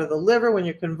back out of the liver, when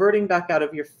you're converting back out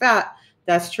of your fat,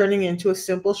 that's turning into a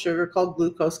simple sugar called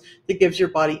glucose that gives your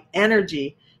body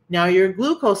energy. Now your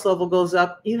glucose level goes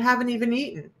up, you haven't even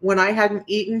eaten. When I hadn't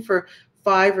eaten for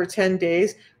 5 or 10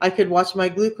 days, I could watch my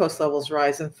glucose levels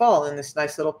rise and fall in this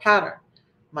nice little pattern.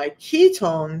 My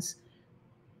ketones,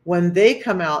 when they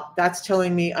come out, that's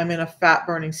telling me I'm in a fat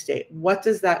burning state. What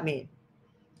does that mean?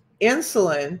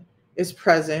 Insulin is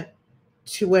present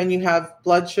to when you have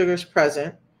blood sugars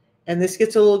present. And this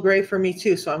gets a little gray for me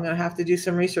too, so I'm going to have to do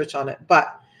some research on it.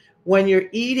 But when you're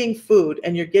eating food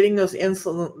and you're getting those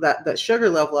insulin, that sugar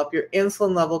level up, your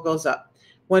insulin level goes up.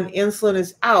 When insulin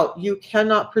is out, you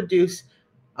cannot produce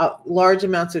large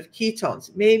amounts of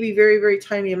ketones, maybe very, very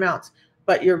tiny amounts.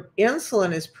 But your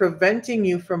insulin is preventing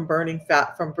you from burning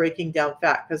fat, from breaking down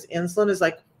fat, because insulin is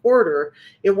like a hoarder.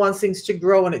 It wants things to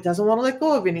grow and it doesn't want to let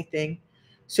go of anything.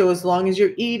 So as long as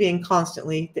you're eating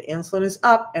constantly, the insulin is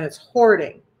up and it's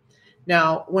hoarding.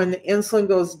 Now, when the insulin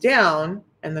goes down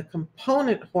and the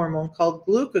component hormone called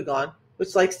glucagon,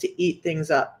 which likes to eat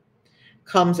things up,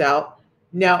 comes out,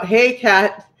 Now, hey,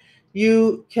 Kat,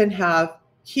 you can have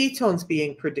ketones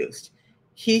being produced.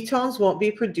 Ketones won't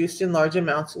be produced in large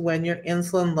amounts when your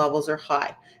insulin levels are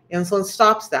high. Insulin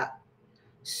stops that.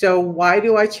 So why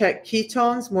do I check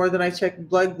ketones more than I check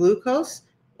blood glucose,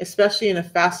 especially in a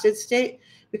fasted state?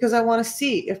 Because I want to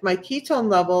see if my ketone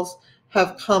levels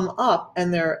have come up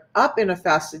and they're up in a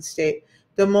fasted state.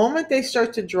 The moment they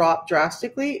start to drop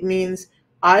drastically means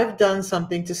I've done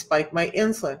something to spike my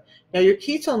insulin. Now your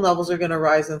ketone levels are going to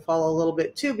rise and fall a little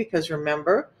bit too, because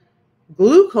remember,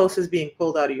 glucose is being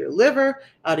pulled out of your liver,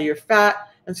 out of your fat,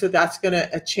 and so that's going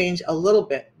to change a little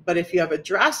bit. But if you have a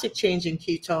drastic change in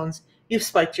ketones, you've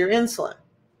spiked your insulin.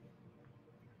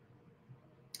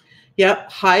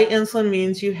 Yep, high insulin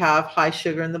means you have high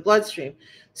sugar in the bloodstream.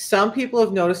 Some people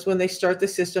have noticed when they start the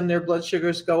system, their blood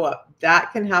sugars go up.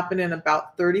 That can happen in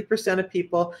about 30% of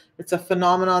people. It's a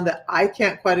phenomenon that I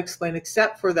can't quite explain,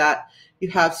 except for that you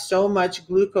have so much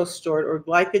glucose stored, or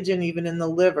glycogen even in the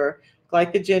liver.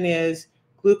 Glycogen is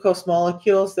glucose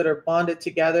molecules that are bonded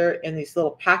together in these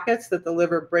little packets that the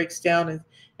liver breaks down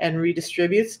and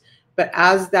redistributes. But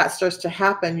as that starts to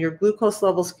happen, your glucose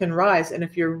levels can rise. And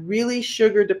if you're really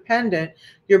sugar dependent,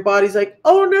 your body's like,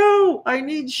 oh no, I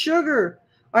need sugar.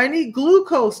 I need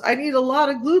glucose. I need a lot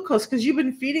of glucose because you've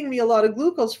been feeding me a lot of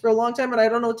glucose for a long time and I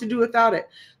don't know what to do without it.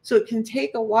 So it can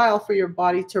take a while for your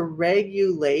body to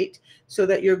regulate so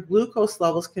that your glucose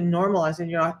levels can normalize and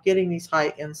you're not getting these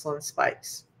high insulin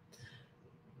spikes.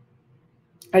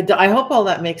 I hope all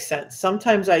that makes sense.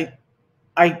 Sometimes I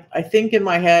think in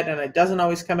my head and it doesn't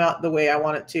always come out the way I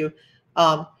want it to.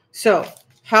 So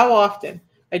how often?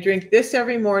 I drink this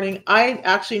every morning. I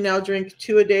actually now drink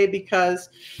 2 a day because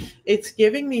it's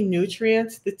giving me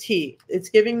nutrients, the tea. It's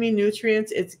giving me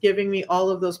nutrients. It's giving me all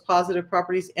of those positive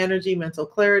properties, energy, mental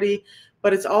clarity,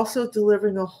 but it's also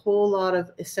delivering a whole lot of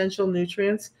essential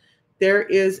nutrients. There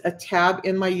is a tab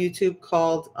in my YouTube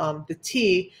called The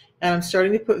Tea, and I'm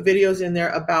starting to put videos in there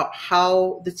about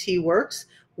how the tea works,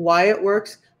 why it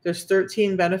works. There's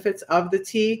 13 benefits of the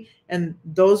tea, and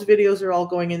those videos are all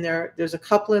going in there. There's a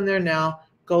couple in there now.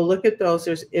 Go look at those.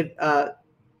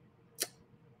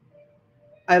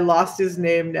 I lost his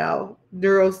name now.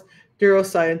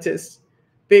 Neuroscientist,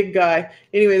 big guy.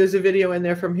 Anyway, there's a video in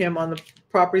there from him on the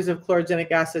properties of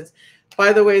chlorogenic acids.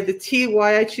 By the way, the tea,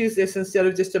 why I choose this instead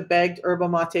of just a bagged yerba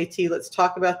mate tea, let's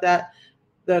talk about that.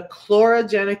 The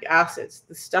chlorogenic acids,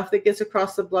 the stuff that gets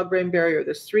across the blood-brain barrier,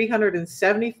 there's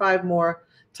 375 more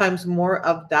times more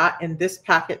of that in this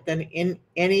packet than in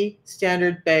any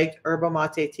standard bagged yerba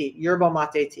mate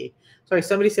tea. Sorry,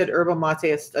 somebody said yerba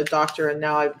mate, a doctor, and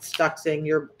now I'm stuck saying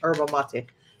yerba mate,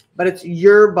 but it's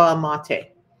yerba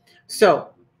mate.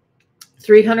 So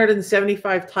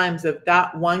 375 times of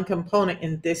that one component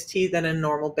in this tea than in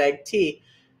normal bagged tea.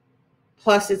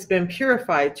 Plus, it's been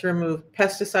purified to remove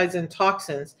pesticides and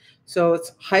toxins. So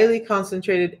it's highly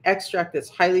concentrated extract that's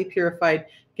highly purified,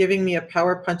 giving me a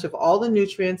power punch of all the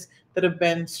nutrients that have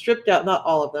been stripped out, not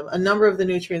all of them, a number of the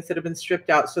nutrients that have been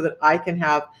stripped out so that I can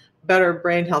have better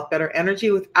brain health, better energy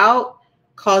without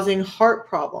causing heart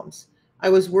problems. I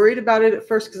was worried about it at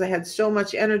first because I had so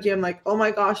much energy. I'm like, oh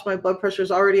my gosh, my blood pressure is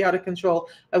already out of control.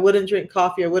 I wouldn't drink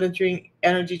coffee. I wouldn't drink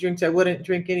energy drinks. I wouldn't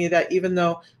drink any of that, even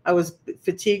though I was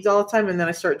fatigued all the time. And then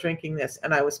I start drinking this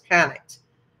and I was panicked.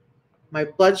 My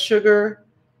blood sugar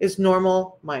is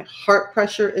normal. My heart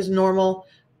pressure is normal,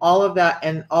 all of that.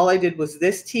 And all I did was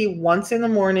this tea once in the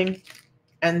morning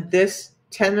and this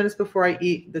 10 minutes before I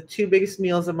eat the 2 biggest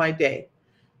meals of my day.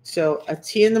 So a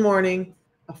tea in the morning,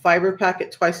 a fiber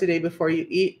packet twice a day before you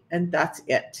eat, and that's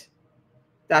it.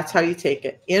 That's how you take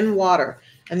it, in water.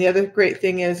 And the other great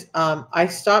thing is I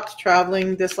stopped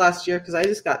traveling this last year because I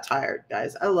just got tired,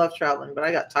 guys. I love traveling, but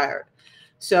I got tired.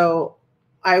 So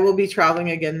I will be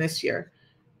traveling again this year.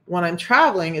 When I'm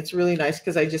traveling, it's really nice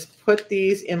because I just put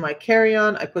these in my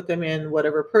carry-on. I put them in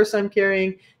whatever purse I'm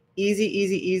carrying. Easy,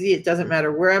 easy, easy. It doesn't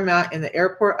matter where I'm at. In the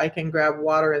airport, I can grab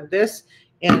water in this.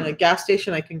 And in a gas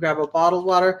station, I can grab a bottled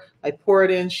water. I pour it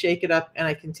in, shake it up, and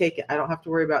I can take it. I don't have to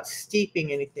worry about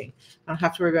steeping anything. I don't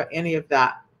have to worry about any of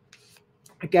that.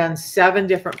 Again, 7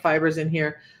 different fibers in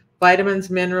here.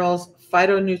 Vitamins, minerals,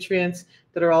 phytonutrients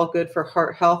that are all good for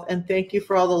heart health. And thank you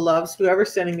for all the loves.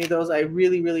 Whoever's sending me those, I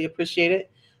really, really appreciate it.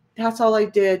 That's all I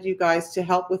did, you guys, to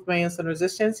help with my insulin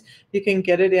resistance. You can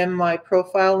get it in my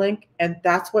profile link, and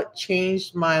that's what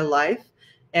changed my life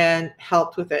and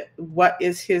helped with it. What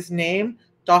is his name?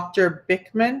 Dr.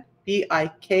 Bickman,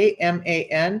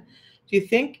 Bikman. Do you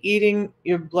think eating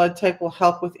your blood type will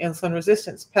help with insulin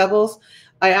resistance? Pebbles,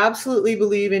 I absolutely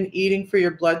believe in eating for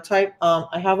your blood type.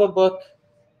 I have a book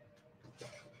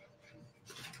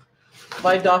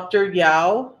by Dr.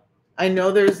 Yao. I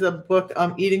know there's the book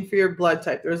Eating for Your Blood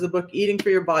Type. There's a book Eating for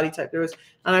Your Body Type. And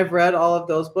I've read all of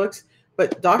those books.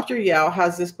 But Dr. Yao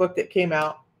has this book that came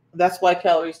out. That's Why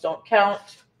Calories Don't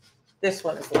Count. This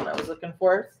one is the one I was looking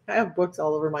for. I have books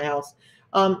all over my house.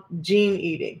 Gene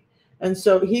eating. And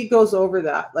so he goes over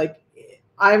that. Like,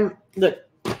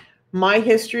 my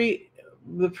history,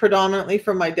 predominantly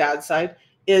from my dad's side,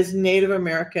 is Native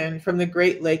American from the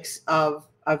Great Lakes of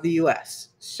the U.S.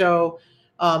 So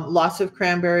lots of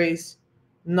cranberries,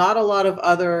 not a lot of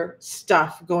other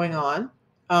stuff going on,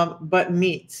 but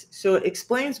meats. So it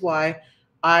explains why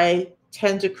I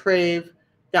tend to crave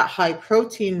that high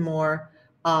protein more,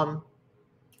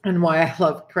 and why I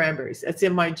love cranberries. It's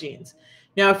in my genes.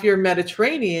 Now, if you're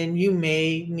Mediterranean, you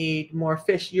may need more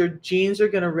fish. Your genes are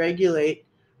going to regulate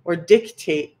or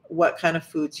dictate what kind of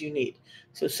foods you need.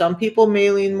 So some people may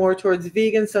lean more towards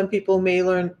vegan. Some people may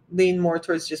lean more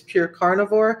towards just pure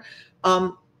carnivore.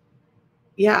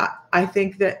 Yeah, I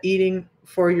think that eating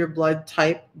for your blood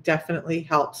type definitely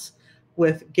helps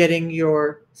with getting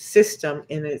your system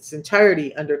in its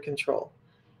entirety under control.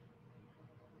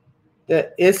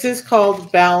 This is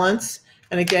called Balance.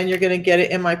 And again, you're going to get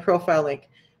it in my profile link.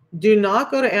 Do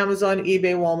not go to Amazon,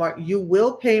 eBay, Walmart. You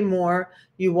will pay more.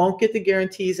 You won't get the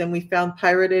guarantees. And we found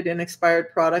pirated and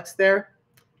expired products there.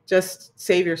 Just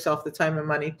save yourself the time and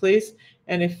money, please.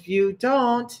 And if you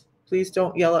don't, please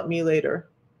don't yell at me later,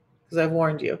 because I've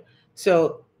warned you.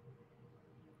 So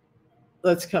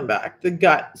let's come back. The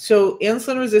gut. So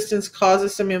insulin resistance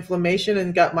causes some inflammation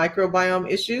and gut microbiome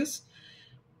issues.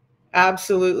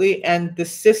 Absolutely. And the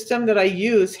system that I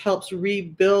use helps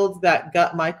rebuild that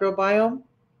gut microbiome.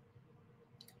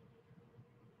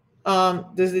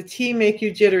 Does the tea make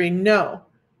you jittery? No.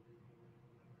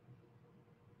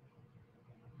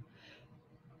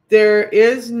 There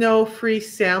is no free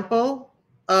sample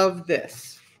of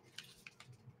this.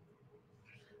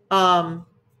 The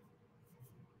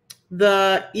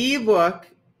ebook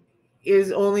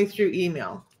is only through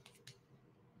email.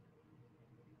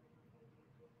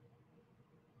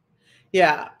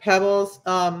 Yeah, Pebbles.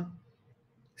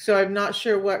 So I'm not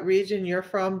sure what region you're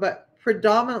from, but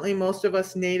predominantly most of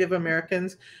us Native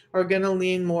Americans are going to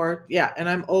lean more. Yeah, and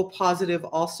I'm O positive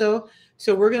also.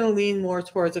 So we're going to lean more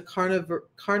towards a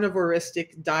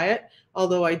carnivoristic diet,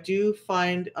 although I do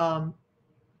find,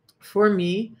 for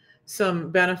me,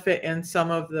 some benefit in some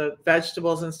of the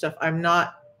vegetables and stuff.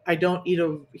 I don't eat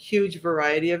a huge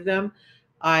variety of them.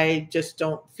 I just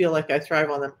don't feel like I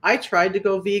thrive on them. I tried to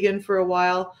go vegan for a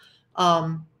while.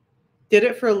 Did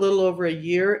it for a little over a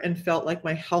year and felt like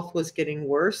my health was getting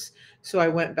worse. So I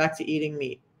went back to eating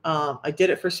meat. I did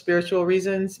it for spiritual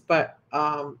reasons, but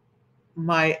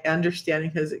my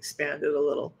understanding has expanded a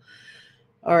little.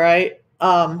 All right.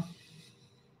 The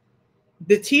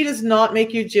tea does not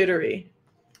make you jittery.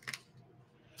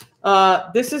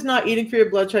 This is not eating for your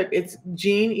blood type. It's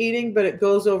gene eating, but it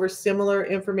goes over similar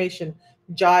information.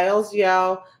 Giles,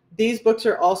 Yao. These books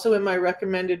are also in my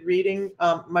recommended reading,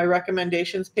 my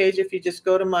recommendations page. If you just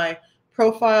go to my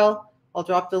profile, I'll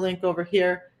drop the link over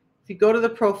here. If you go to the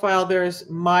profile, there's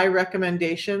my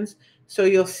recommendations. So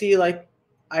you'll see, like,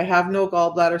 I have no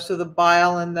gallbladder. So the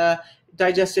bile and the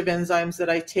digestive enzymes that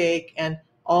I take and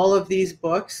all of these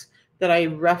books that I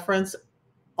reference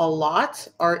a lot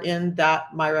are in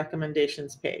that my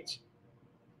recommendations page.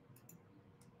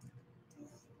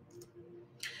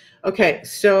 Okay,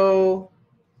 so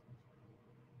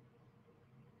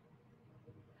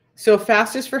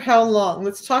fast is for how long?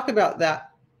 Let's talk about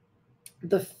that.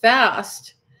 The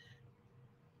fast,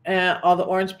 all the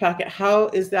orange packet, how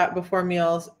is that before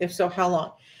meals? If so, how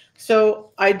long?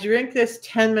 So I drink this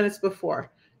 10 minutes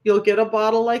before. You'll get a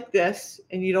bottle like this,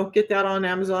 and you don't get that on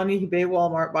Amazon, eBay,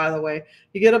 Walmart, by the way.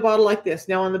 You get a bottle like this.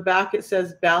 Now on the back it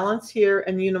says Balance here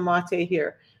and Unimate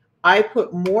here. I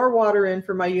put more water in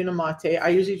for my Unimate. I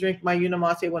usually drink my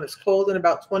Unimate when it's cold in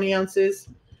about 20 ounces.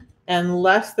 And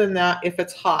less than that if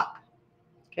it's hot.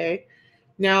 Okay.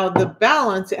 Now the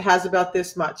Balance, it has about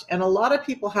this much. And a lot of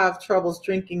people have troubles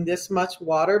drinking this much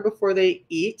water before they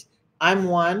eat. I'm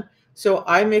one. So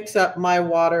I mix up my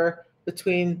water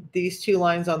between these two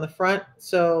lines on the front.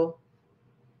 So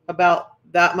about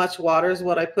that much water is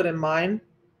what I put in mine.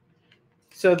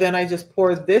 So then I just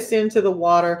pour this into the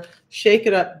water, shake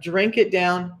it up, drink it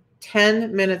down.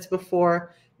 10 minutes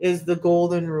before is the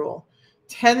golden rule.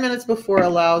 10 minutes before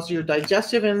allows your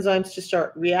digestive enzymes to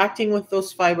start reacting with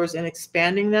those fibers and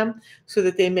expanding them so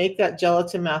that they make that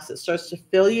gelatin mass that starts to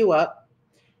fill you up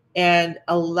and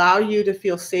allow you to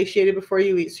feel satiated before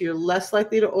you eat, so you're less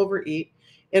likely to overeat.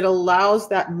 It allows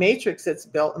that matrix that's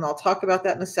built, and I'll talk about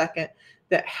that in a second,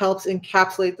 that helps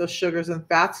encapsulate those sugars and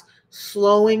fats,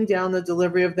 slowing down the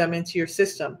delivery of them into your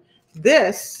system.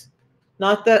 This,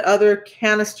 not that other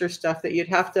canister stuff that you'd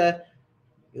have to,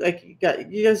 like,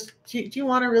 you guys, do you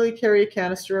want to really carry a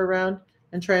canister around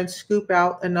and try and scoop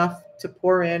out enough to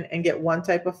pour in and get one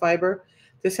type of fiber?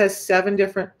 This has 7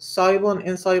 different soluble and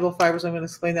insoluble fibers. I'm going to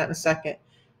explain that in a second.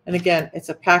 And again, it's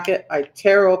a packet. I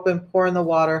tear open, pour in the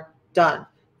water, done.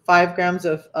 5 grams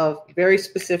of very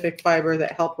specific fiber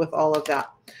that help with all of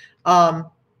that.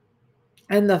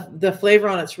 And the flavor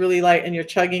on it's really light, and you're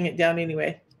chugging it down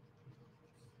anyway.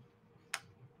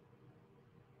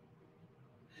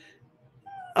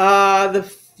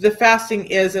 The fasting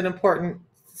is an important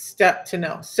step to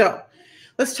know. So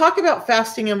let's talk about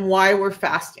fasting and why we're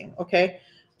fasting. Okay.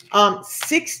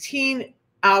 16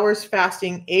 hours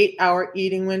fasting, 8-hour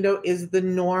eating window is the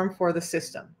norm for the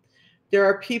system. There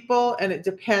are people, and it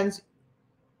depends.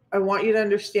 I want you to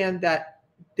understand that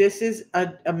this is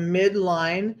a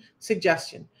midline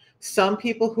suggestion. Some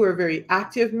people who are very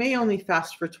active may only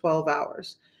fast for 12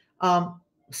 hours.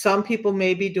 Some people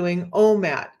may be doing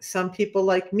OMAD. Some people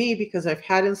like me, because I've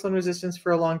had insulin resistance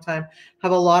for a long time,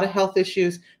 have a lot of health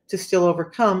issues to still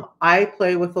overcome. I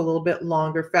play with a little bit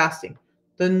longer fasting.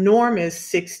 The norm is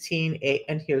 16-8,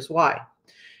 and here's why.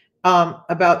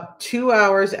 About 2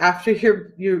 hours after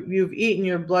you've eaten,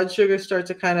 your blood sugar starts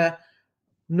to kind of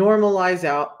normalize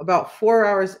out. About 4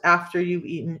 hours after you've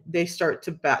eaten, they start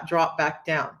to drop back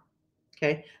down.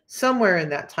 Okay, somewhere in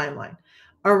that timeline.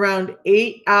 Around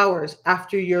 8 hours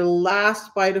after your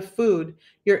last bite of food,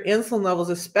 your insulin levels,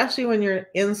 especially when you're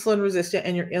insulin resistant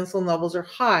and your insulin levels are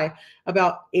high,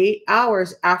 about 8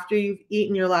 hours after you've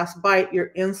eaten your last bite,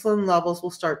 your insulin levels will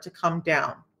start to come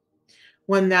down.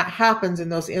 When that happens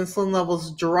and those insulin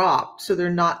levels drop, so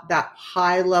they're not that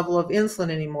high level of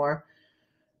insulin anymore,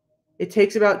 it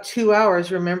takes about 2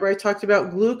 hours. Remember, I talked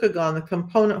about glucagon, the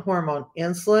component hormone: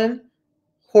 insulin,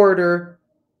 hoarder,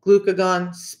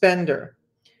 glucagon, spender.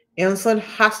 Insulin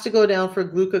has to go down for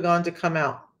glucagon to come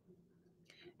out.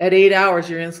 At 8 hours,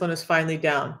 your insulin is finally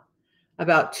down.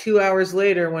 About 2 hours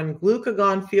later, when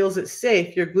glucagon feels it's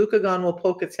safe, your glucagon will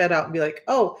poke its head out and be like,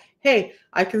 oh, hey,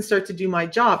 I can start to do my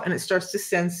job. And it starts to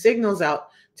send signals out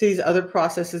to these other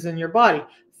processes in your body: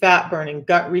 fat burning,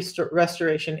 gut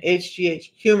restoration,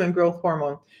 HGH, human growth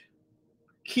hormone,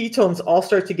 ketones all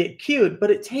start to get cued.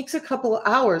 But it takes a couple of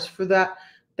hours for that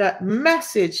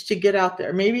message to get out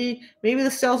there. Maybe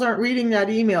the cells aren't reading that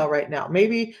email right now.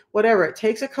 Maybe whatever. It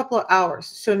takes a couple of hours.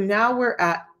 So now we're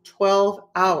at 12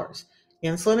 hours.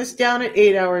 Insulin is down at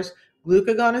 8 hours.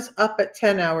 Glucagon is up at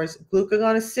 10 hours.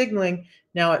 Glucagon is signaling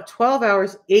now at 12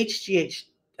 hours. HGH,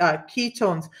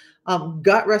 ketones,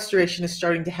 gut restoration is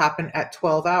starting to happen at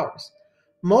 12 hours.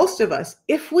 Most of us,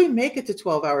 if we make it to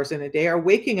 12 hours in a day, are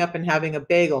waking up and having a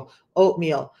bagel,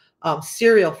 oatmeal,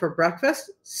 cereal for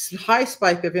breakfast. High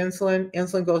spike of insulin.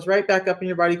 Insulin goes right back up, and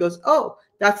your body goes, oh,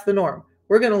 that's the norm.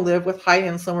 We're going to live with high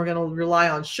insulin. We're going to rely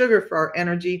on sugar for our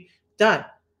energy. Done.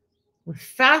 With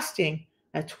fasting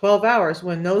at 12 hours,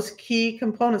 when those key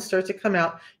components start to come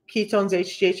out, ketones,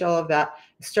 HGH, all of that,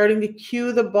 starting to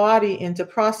cue the body into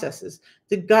processes.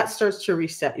 The gut starts to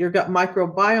reset. Your gut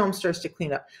microbiome starts to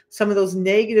clean up. Some of those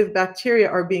negative bacteria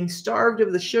are being starved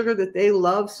of the sugar that they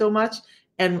love so much,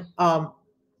 and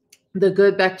the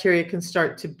good bacteria can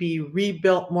start to be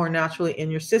rebuilt more naturally in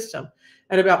your system.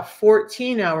 At about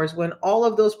 14 hours, when all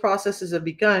of those processes have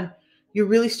begun, you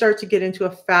really start to get into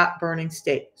a fat burning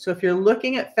state. So if you're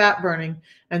looking at fat burning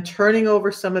and turning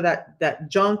over some of that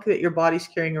junk that your body's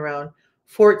carrying around,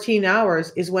 14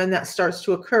 hours is when that starts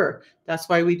to occur. That's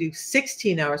why we do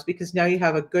 16 hours, because now you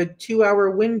have a good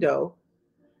 2-hour window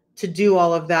to do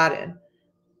all of that in.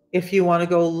 If you want to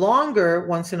go longer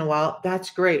once in a while, that's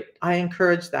great. I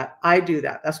encourage that. I do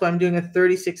that. That's why I'm doing a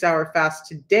 36-hour fast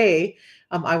today.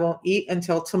 I won't eat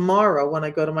until tomorrow when I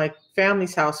go to my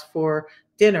family's house for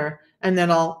dinner, and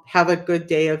then I'll have a good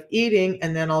day of eating,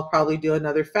 and then I'll probably do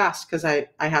another fast because I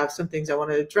have some things I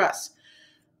want to address.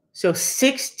 So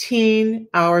 16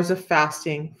 hours of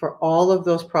fasting for all of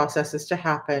those processes to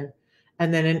happen,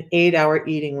 and then an 8-hour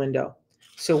eating window.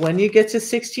 So when you get to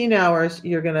 16 hours,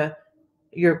 you're going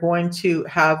to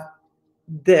have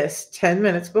this 10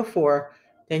 minutes before,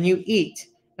 then you eat.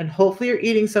 And hopefully you're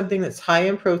eating something that's high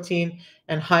in protein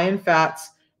and high in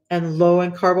fats and low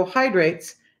in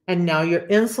carbohydrates. And now your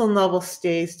insulin level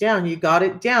stays down. You got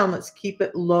it down. Let's keep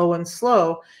it low and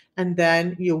slow. And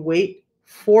then you wait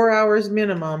 4 hours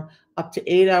minimum, up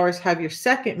to 8 hours, have your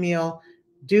second meal.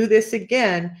 Do this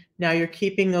again. Now you're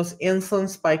keeping those insulin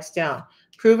spikes down.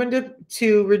 Proven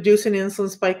to reduce an insulin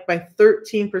spike by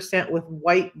 13% with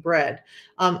white bread.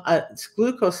 A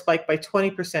glucose spike by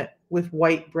 20% with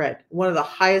white bread. One of the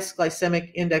highest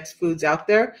glycemic index foods out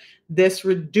there. This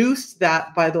reduced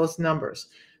that by those numbers.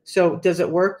 So does it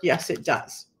work? Yes, it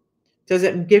does. Does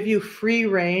it give you free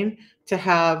reign to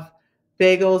have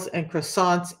bagels and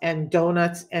croissants and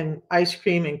donuts and ice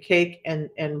cream and cake and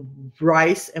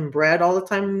rice and bread all the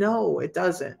time? No, it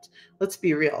doesn't. Let's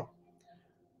be real.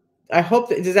 I hope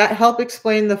that, does that help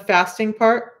explain the fasting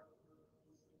part?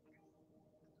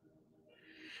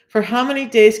 For how many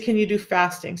days can you do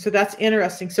fasting? So that's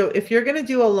interesting. So if you're going to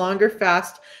do a longer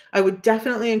fast, I would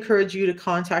definitely encourage you to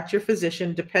contact your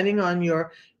physician, depending on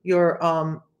your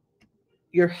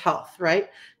your health, right?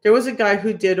 There was a guy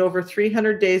who did over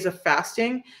 300 days of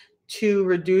fasting to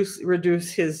reduce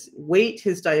his weight,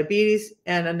 his diabetes,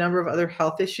 and a number of other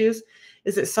health issues.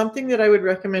 Is it something that I would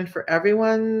recommend for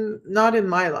everyone? Not in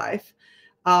my life.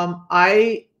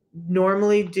 I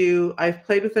normally do, I've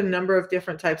played with a number of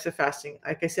different types of fasting.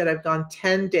 Like I said, I've gone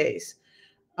 10 days.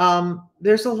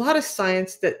 There's a lot of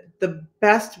science that the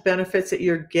best benefits that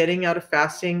you're getting out of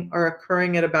fasting are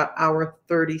occurring at about hour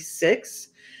 36.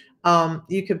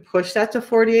 You can push that to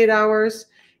 48 hours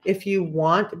if you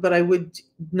want, but I would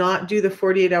not do the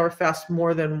 48-hour fast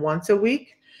more than once a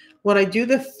week. When I do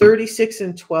the 36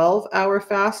 and 12-hour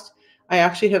fast, I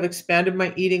actually have expanded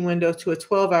my eating window to a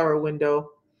 12-hour window.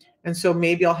 And so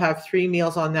maybe I'll have 3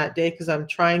 meals on that day because I'm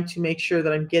trying to make sure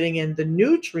that I'm getting in the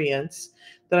nutrients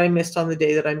that I missed on the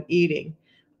day that I'm eating.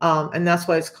 And that's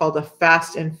why it's called a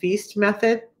fast and feast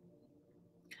method.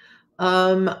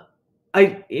 Um,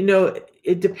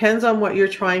 it depends on what you're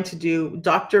trying to do.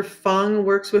 Dr. Fung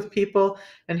works with people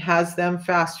and has them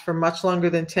fast for much longer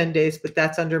than 10 days, but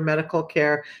that's under medical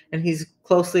care. And he's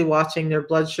closely watching their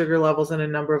blood sugar levels and a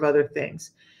number of other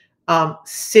things.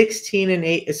 16 and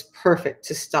 8 is perfect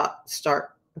to start.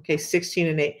 Okay, 16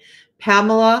 and 8.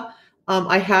 Pamela,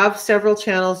 I have several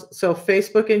channels. So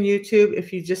Facebook and YouTube,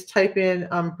 if you just type in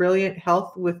Brilliant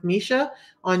Health with Misha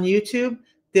on YouTube,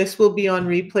 this will be on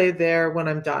replay there when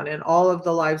I'm done. And all of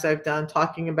the lives I've done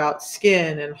talking about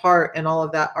skin and heart and all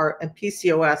of that are, and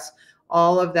PCOS,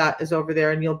 all of that is over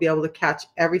there. And you'll be able to catch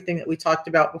everything that we talked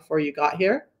about before you got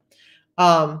here.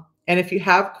 And if you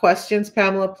have questions,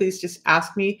 Pamela, please just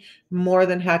ask me. More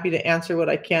than happy to answer what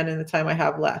I can in the time I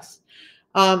have left.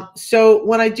 So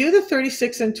when I do the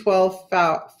 36 and 12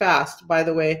 fast, by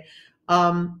the way,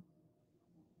 I'm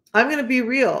going to be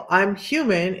real. I'm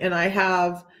human and I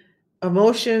have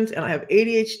emotions and I have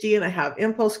ADHD and I have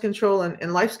impulse control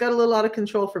and life's got a little out of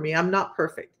control for me. I'm not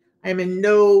perfect. I am in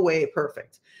no way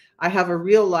perfect. I have a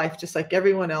real life just like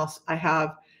everyone else. I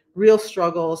have real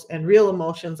struggles and real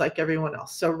emotions like everyone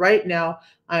else. So right now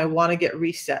I want to get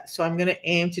reset. So I'm going to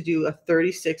aim to do a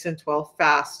 36 and 12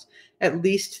 fast at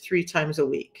least 3 times a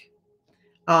week.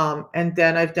 And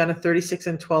then I've done a 36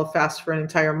 and 12 fast for an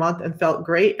entire month and felt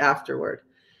great afterward.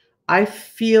 I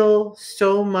feel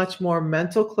so much more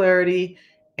mental clarity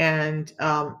and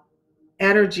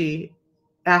energy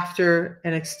after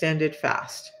an extended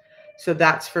fast. So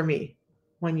that's for me.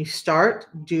 When you start,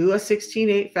 do a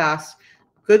 16-8 fast.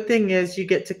 Good thing is you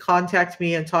get to contact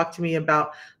me and talk to me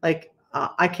about, like,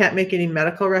 I can't make any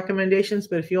medical recommendations,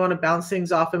 but if you want to bounce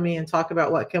things off of me and talk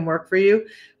about what can work for you,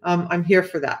 I'm here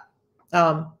for that.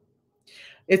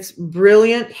 It's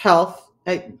Brilliant Health.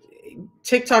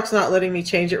 TikTok's not letting me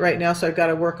change it right now, so I've got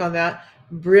to work on that.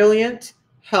 Brilliant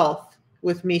Health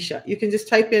with Misha. You can just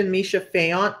type in Misha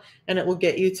Fayant and it will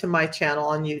get you to my channel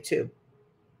on YouTube.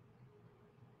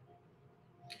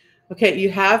 Okay, you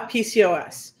have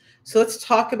PCOS. So let's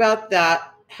talk about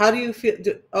that. How do you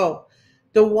feel?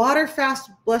 The water fast,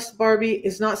 Blessed Barbie,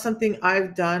 is not something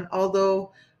I've done,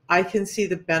 although I can see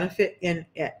the benefit in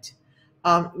it.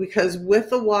 Because with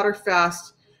the water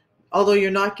fast, although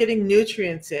you're not getting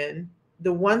nutrients in,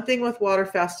 the one thing with water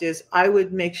fast is I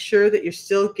would make sure that you're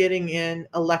still getting in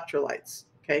electrolytes.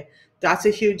 Okay, that's a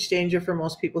huge danger for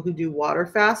most people who do water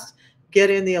fast. Get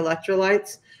in the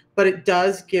electrolytes, but it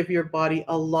does give your body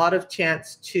a lot of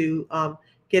chance to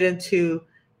get into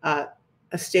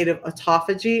a state of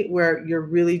autophagy where you're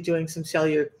really doing some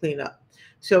cellular cleanup.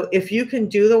 So if you can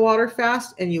do the water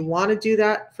fast and you want to do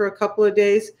that for a couple of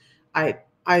days, I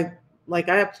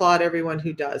applaud everyone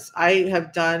who does. I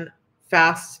have done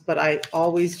fasts, but I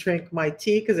always drink my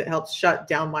tea because it helps shut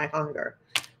down my hunger.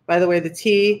 By the way, the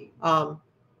tea, why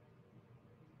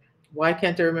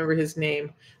can't I remember his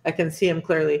name? I can see him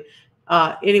clearly.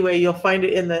 Anyway, you'll find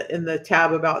it in the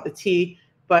tab about the tea,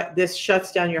 but this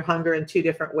shuts down your hunger in 2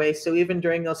 different ways. So even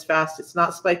during those fasts, it's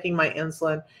not spiking my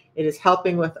insulin. It is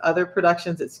helping with other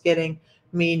productions. It's getting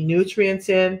me nutrients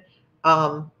in,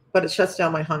 but it shuts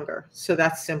down my hunger. So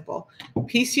that's simple.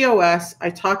 PCOS, I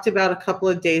talked about a couple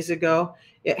of days ago.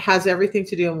 It has everything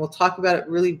to do, and we'll talk about it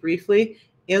really briefly.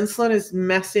 Insulin is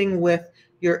messing with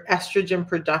your estrogen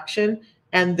production.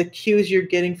 and the cues you're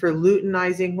getting for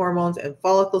luteinizing hormones and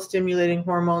follicle stimulating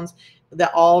hormones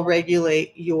that all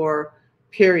regulate your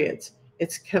periods.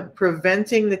 It's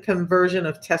preventing the conversion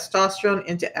of testosterone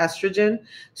into estrogen.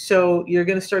 So you're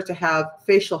going to start to have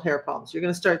facial hair problems. You're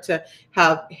going to start to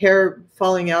have hair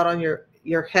falling out on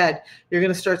your head. You're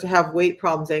going to start to have weight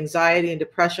problems, anxiety and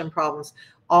depression problems.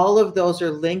 All of those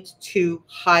are linked to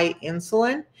high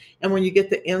insulin. And when you get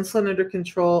the insulin under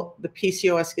control, the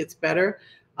PCOS gets better.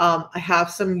 I have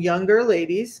some younger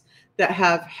ladies that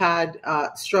have had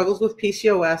struggles with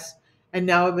PCOS and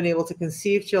now have been able to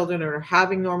conceive children and are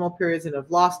having normal periods and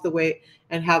have lost the weight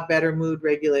and have better mood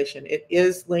regulation. It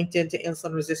is linked into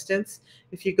insulin resistance.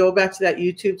 If you go back to that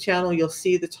YouTube channel, you'll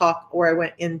see the talk where I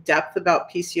went in depth about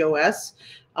PCOS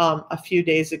a few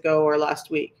days ago or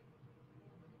last week.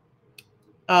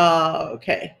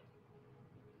 Okay.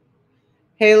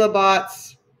 Hey,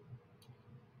 Labots.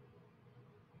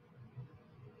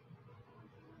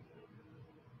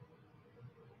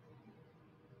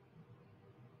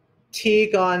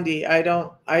 T. Gandhi. I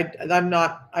don't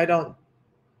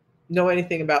know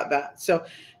anything about that. So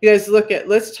you guys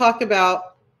let's talk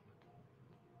about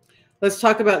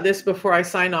this before I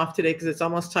sign off today, because it's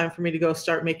almost time for me to go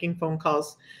start making phone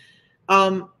calls.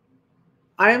 I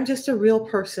am just a real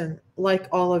person like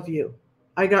all of you.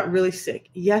 I got really sick.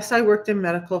 Yes, I worked in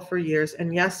medical for years,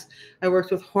 and yes, I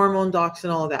worked with hormone docs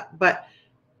and all of that. But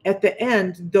at the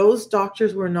end, those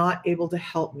doctors were not able to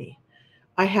help me.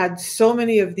 I had so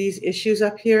many of these issues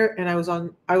up here, and I was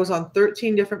on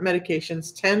 13 different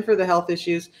medications, 10 for the health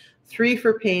issues, 3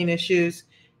 for pain issues,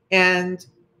 and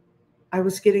I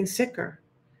was getting sicker.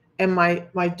 And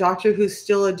my doctor, who's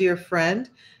still a dear friend,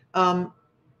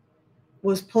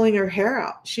 was pulling her hair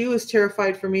out. She was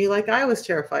terrified for me like I was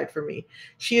terrified for me.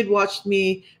 She had watched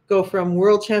me go from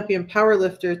world champion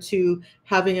powerlifter to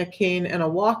having a cane and a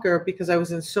walker because I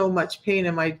was in so much pain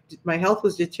and my health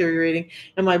was deteriorating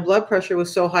and my blood pressure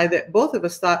was so high that both of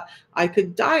us thought I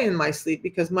could die in my sleep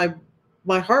because my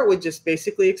heart would just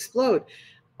basically explode.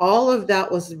 All of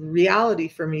that was reality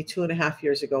for me 2.5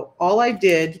 years ago. All I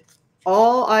did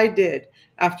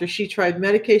after she tried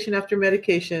medication after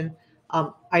medication,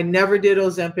 I never did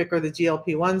Ozempic or the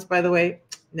GLP-1s, by the way,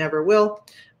 never will.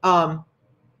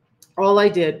 All I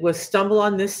did was stumble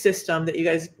on this system that you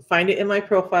guys find it in my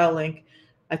profile link,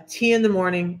 a tea in the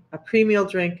morning, a pre-meal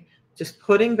drink, just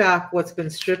putting back what's been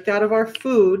stripped out of our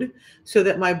food so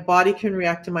that my body can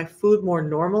react to my food more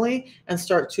normally and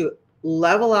start to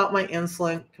level out my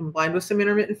insulin combined with some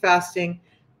intermittent fasting.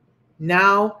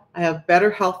 Now I have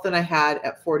better health than I had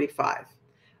at 45.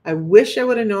 I wish I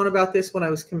would have known about this when I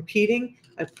was competing.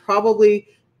 I probably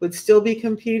would still be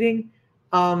competing.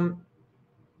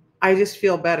 I just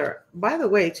feel better. By the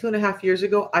way, 2.5 years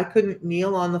ago, I couldn't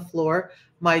kneel on the floor.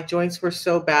 My joints were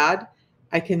so bad.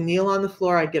 I can kneel on the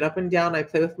floor. I get up and down. I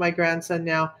play with my grandson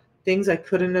now. Things I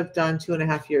couldn't have done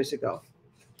 2.5 years ago.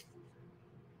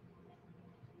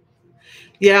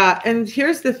 Yeah, and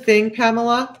here's the thing,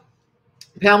 Pamela.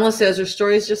 Pamela says her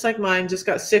story is just like mine, just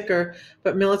got sicker,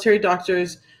 but military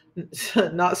doctors,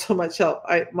 not so much help.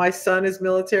 My son is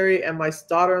military and my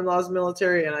daughter-in-law is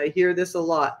military, and I hear this a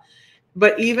lot.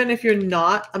 But even if you're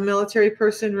not a military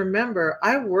person, remember,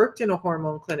 I worked in a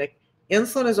hormone clinic.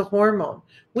 Insulin is a hormone.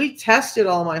 We tested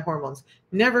all my hormones,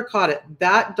 never caught it.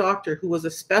 That doctor, who was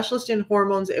a specialist in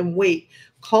hormones and weight,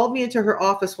 called me into her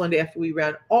office one day after we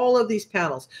ran all of these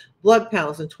panels, blood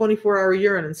panels and 24-hour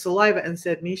urine and saliva, and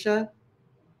said, Misha,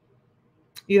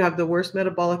 you have the worst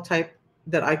metabolic type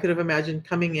that I could have imagined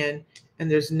coming in, and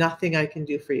there's nothing I can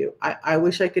do for you. I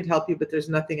wish I could help you, but there's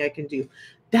nothing I can do.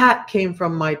 That came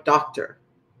from my doctor.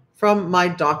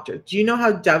 Do you know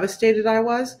how devastated I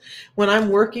was when I'm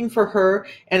working for her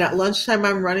and at lunchtime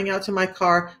I'm running out to my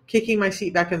car, kicking my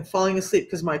seat back and falling asleep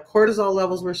because my cortisol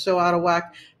levels were so out of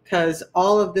whack because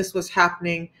all of this was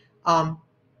happening.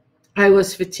 I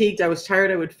was fatigued. I was tired.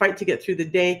 I would fight to get through the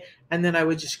day, and then I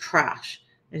would just crash.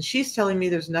 And she's telling me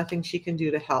there's nothing she can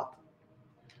do to help.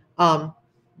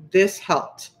 This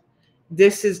helped.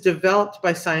 This is developed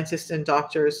by scientists and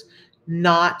doctors,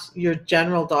 not your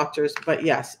general doctors. But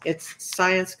yes, it's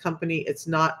science company. It's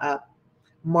not a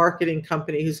marketing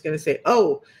company who's going to say,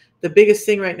 oh, the biggest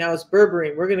thing right now is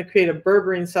berberine. We're going to create a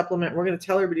berberine supplement. We're going to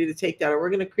tell everybody to take that. Or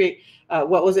we're going to create,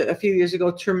 what was it a few years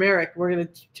ago, turmeric. We're going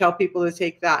to tell people to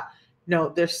take that. No,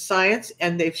 there's science,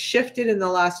 and they've shifted in the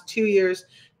last 2 years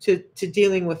to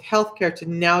dealing with healthcare to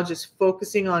now just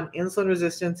focusing on insulin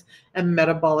resistance and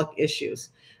metabolic issues.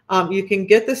 You can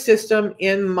get the system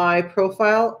in my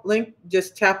profile link.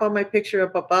 Just tap on my picture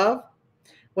up above.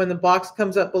 When the box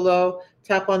comes up below,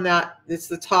 tap on that. It's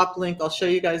the top link. I'll show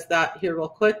you guys that here real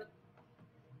quick.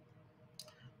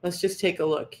 Let's just take a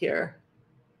look here.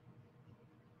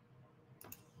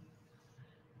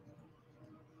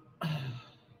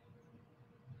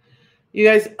 You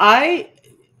guys,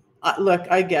 look,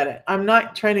 I get it. I'm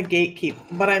not trying to gatekeep,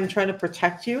 but I'm trying to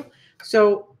protect you.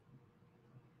 So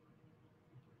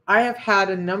I have had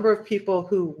a number of people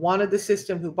who wanted the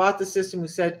system, who bought the system, who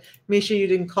said, Misha, you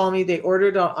didn't call me. They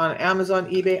ordered on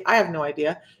Amazon, eBay. I have no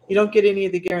idea. You don't get any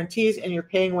of the guarantees and you're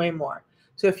paying way more.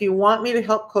 So if you want me to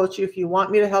help coach you, if you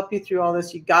want me to help you through all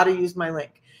this, you got to use my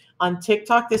link. On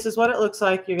TikTok, this is what it looks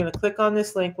like. You're going to click on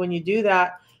this link. When you do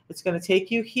that, it's going to take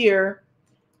you here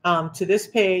to this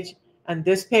page. And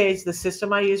this page, the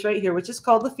system I use right here, which is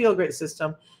called the Feel Great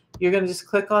system, you're going to just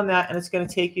click on that and it's going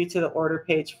to take you to the order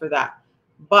page for that.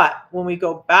 But when we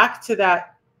go back to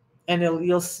that, and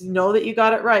you'll know that you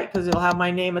got it right because it'll have my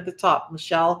name at the top,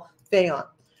 Michelle Fayon.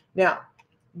 Now,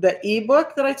 the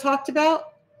ebook that I talked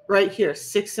about right here,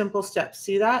 6 Simple Steps.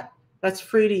 See that? That's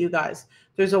free to you guys.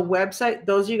 There's a website.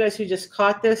 Those of you guys who just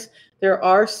caught this, there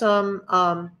are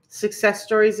some success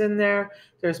stories in there.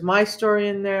 There's my story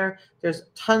in there. There's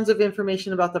tons of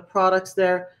information about the products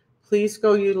there. Please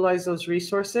go utilize those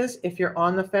resources if you're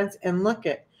on the fence and look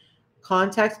at.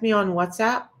 Contact me on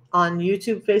WhatsApp, on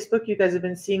YouTube, Facebook. You guys have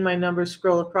been seeing my numbers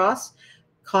scroll across.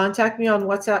 Contact me on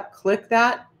WhatsApp. Click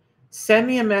that. Send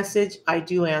me a message. I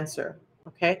do answer.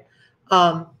 Okay.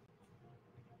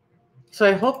 So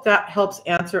I hope that helps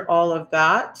answer all of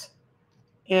that.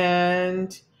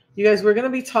 And you guys, we're going to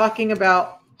be talking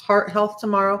about heart health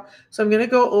tomorrow. So I'm going to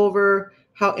go over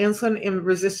how insulin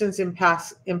resistance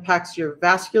impacts your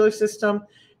vascular system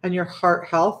and your heart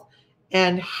health,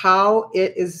 and how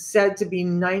it is said to be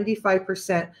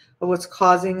 95% of what's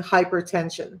causing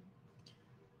hypertension.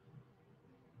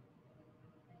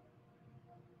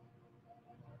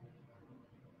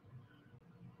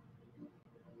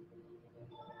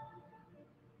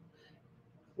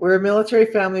 We're a military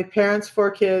family, parents,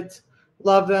 4 kids,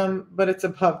 love them, but it's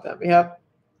above them. Yep.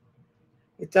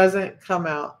 It doesn't come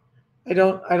out. I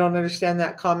don't understand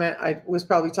that comment. I was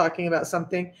probably talking about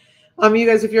something. You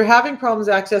guys, if you're having problems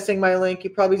accessing my link,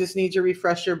 you probably just need to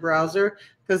refresh your browser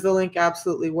because the link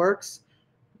absolutely works.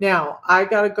 Now, I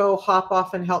got to go hop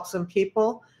off and help some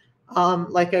people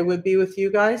like I would be with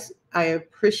you guys. I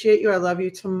appreciate you. I love you.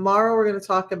 Tomorrow, we're going to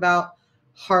talk about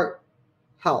heart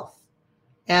health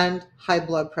and high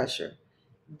blood pressure.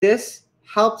 This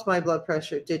helped my blood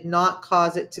pressure, did not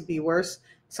cause it to be worse.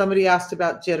 Somebody asked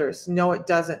about jitters. No, it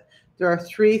doesn't. There are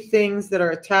 3 things that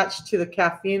are attached to the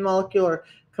caffeine molecule or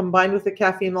combined with the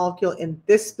caffeine molecule in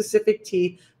this specific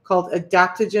tea called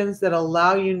adaptogens that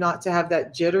allow you not to have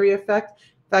that jittery effect.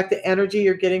 In fact, the energy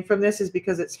you're getting from this is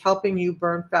because it's helping you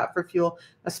burn fat for fuel,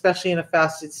 especially in a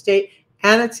fasted state,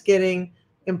 and it's getting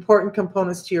important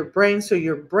components to your brain, so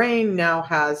your brain now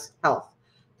has health.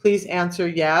 Please answer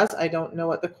yes. I don't know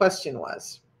what the question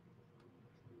was.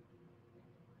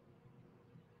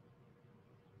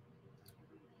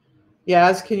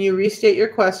 Yes, can you restate your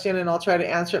question and I'll try to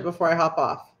answer it before I hop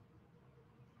off.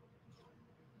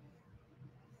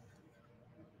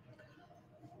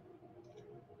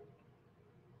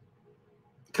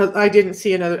 Because I didn't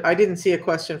see a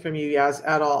question from you, Yaz,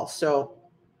 at all. So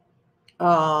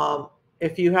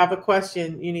if you have a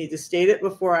question, you need to state it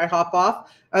before I hop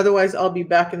off. Otherwise, I'll be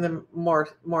back in the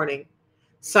morning.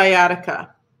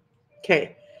 Sciatica.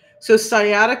 Okay. So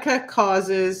sciatica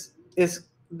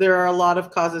there are a lot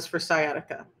of causes for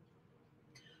sciatica.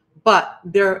 But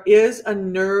there is a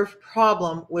nerve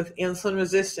problem with insulin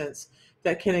resistance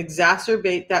that can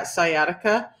exacerbate that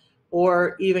sciatica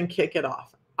or even kick it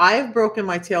off. I've broken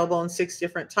my tailbone 6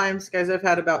 different times. Guys, I've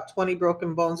had about 20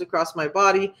 broken bones across my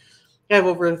body. I have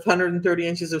over 130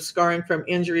 inches of scarring from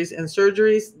injuries and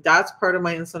surgeries. That's part of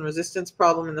my insulin resistance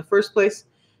problem in the first place.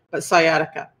 But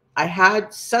sciatica. I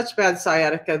had such bad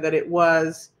sciatica that it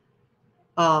was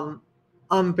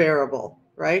unbearable,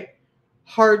 right?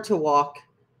 Hard to walk,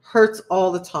 hurts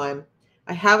all the time.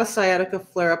 I have a sciatica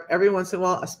flare up every once in a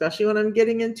while, especially when I'm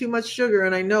getting in too much sugar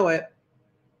and I know it.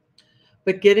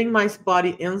 But getting my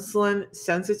body insulin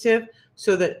sensitive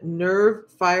so that nerve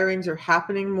firings are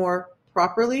happening more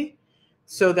properly,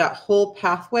 so that whole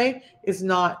pathway is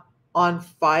not on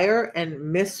fire and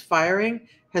misfiring,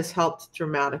 has helped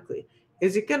dramatically.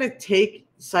 Is it going to take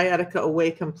sciatica away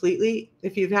completely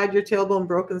if you've had your tailbone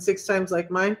broken 6 times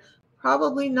like mine?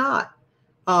 Probably not.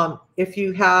 If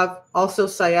you have also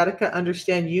sciatica,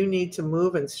 understand you need to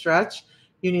move and stretch.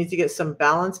 You need to get some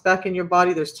balance back in your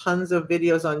body. There's tons of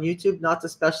videos on YouTube, not the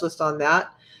specialist on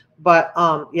that. But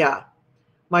yeah,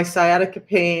 my sciatica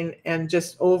pain and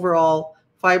just overall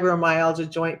fibromyalgia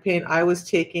joint pain, I was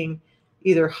taking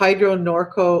either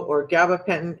hydronorco or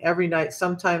gabapentin every night,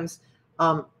 sometimes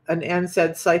an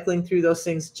NSAID, cycling through those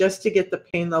things just to get the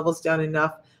pain levels down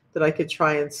enough that I could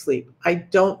try and sleep. I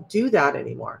don't do that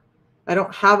anymore. I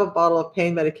don't have a bottle of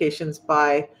pain medications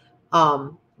by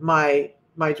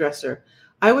my dresser.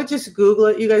 I would just Google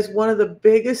it. You guys, one of the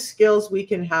biggest skills we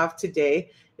can have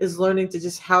today is learning to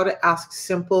just how to ask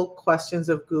simple questions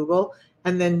of Google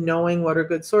and then knowing what are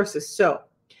good sources. So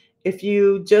if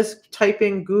you just type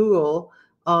in Google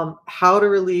how to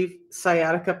relieve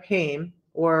sciatica pain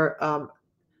or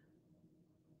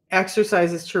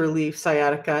exercises to relieve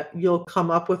sciatica, you'll come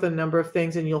up with a number of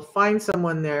things and you'll find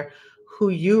someone there who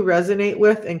you resonate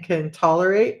with and can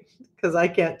tolerate, because I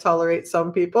can't tolerate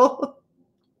some people.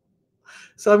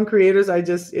 Some creators,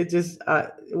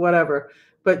 whatever.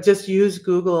 But just use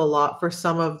Google a lot for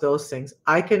some of those things.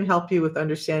 I can help you with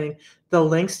understanding the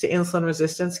links to insulin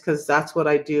resistance because that's what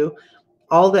I do.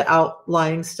 All the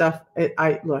outlying stuff.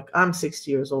 Look, I'm 60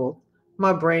 years old.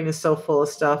 My brain is so full of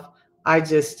stuff. I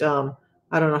don't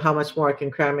know how much more I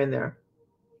can cram in there.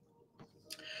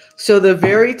 So the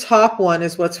very top one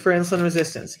is what's for insulin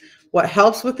resistance. What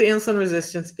helps with the insulin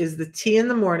resistance is the tea in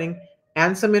the morning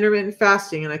and some intermittent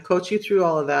fasting. And I coach you through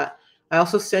all of that. I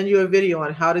also send you a video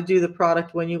on how to do the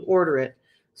product when you order it.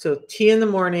 So tea in the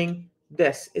morning,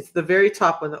 it's the very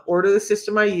top one, the Order the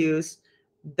System I use.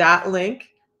 That link,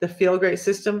 the Feel Great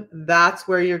system, that's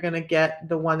where you're going to get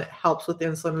the one that helps with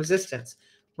insulin resistance.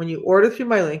 When you order through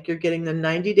my link, you're getting the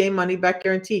 90-day money-back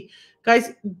guarantee.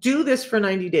 Guys, do this for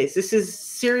 90 days. This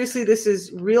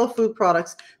is real food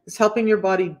products. It's helping your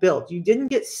body build. You didn't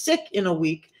get sick in a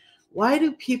week. Why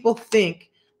do people think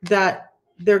that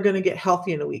they're going to get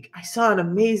healthy in a week? I saw an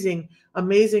amazing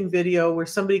video where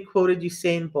somebody quoted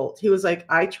Usain Bolt. He was like,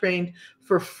 I trained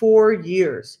for 4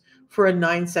 years for a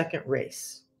 9-second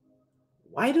race.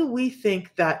 Why do we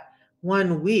think that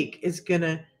 1 week is going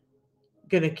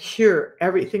to cure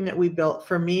everything that we built?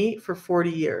 For me, for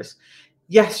 40 years.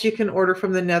 Yes, you can order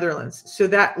from the Netherlands. So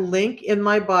that link in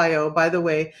my bio, by the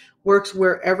way, works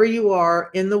wherever you are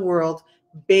in the world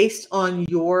based on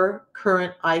your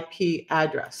current IP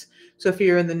address. So if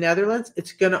you're in the Netherlands,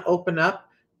 it's going to open up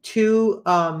to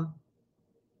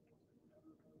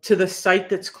the site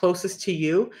that's closest to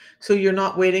you. So you're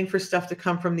not waiting for stuff to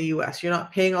come from the US. You're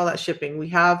not paying all that shipping. We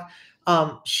have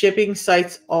shipping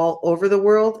sites all over the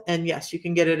world. And yes, you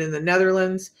can get it in the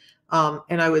Netherlands.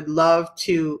 And I would love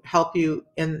to help you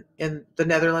in the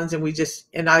Netherlands. And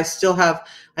I have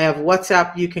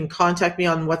WhatsApp. You can contact me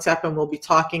on WhatsApp and we'll be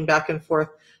talking back and forth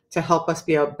to help us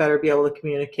better be able to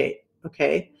communicate.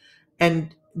 Okay.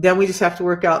 And then we just have to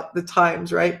work out the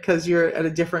times, right? Because you're at a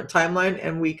different timeline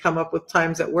and we come up with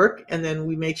times at work and then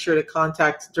we make sure to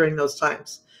contact during those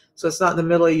times. So it's not in the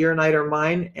middle of your night or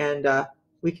mine, and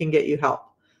we can get you help.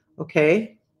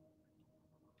 Okay.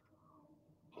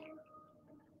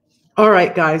 All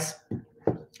right, guys.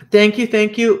 Thank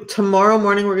you. Tomorrow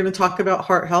morning, we're going to talk about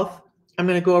heart health. I'm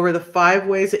going to go over the 5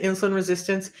 ways that insulin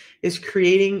resistance is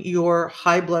creating your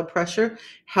high blood pressure,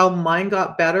 how mine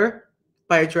got better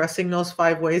by addressing those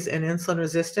 5 ways in insulin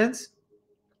resistance.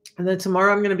 And then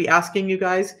tomorrow I'm going to be asking you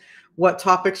guys what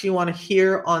topics you want to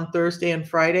hear on Thursday and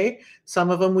Friday. Some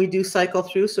of them we do cycle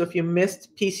through. So if you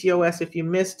missed PCOS, if you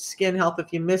missed skin health,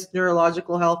 if you missed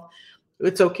neurological health,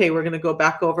 it's okay. We're going to go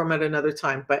back over them at another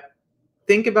time. But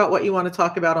think about what you want to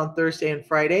talk about on Thursday and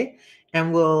Friday,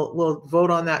 and we'll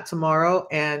vote on that tomorrow.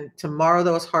 And tomorrow,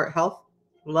 though, is heart health.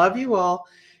 Love you all.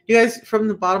 You guys, from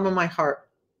the bottom of my heart,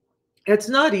 it's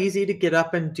not easy to get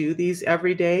up and do these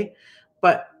every day,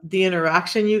 but the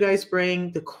interaction you guys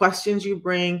bring, the questions you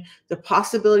bring, the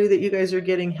possibility that you guys are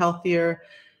getting healthier,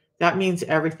 that means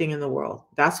everything in the world.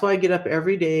 That's why I get up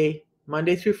every day,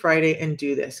 Monday through Friday, and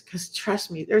do this. Because trust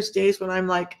me, there's days when I'm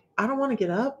like, I don't want to get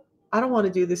up. I don't want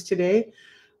to do this today.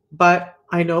 But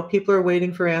I know people are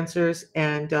waiting for answers,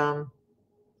 and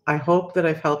I hope that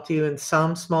I've helped you in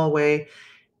some small way.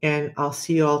 And I'll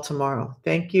see you all tomorrow.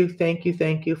 Thank you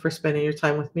for spending your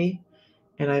time with me,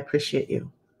 and I appreciate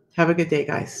you. Have a good day,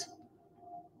 guys.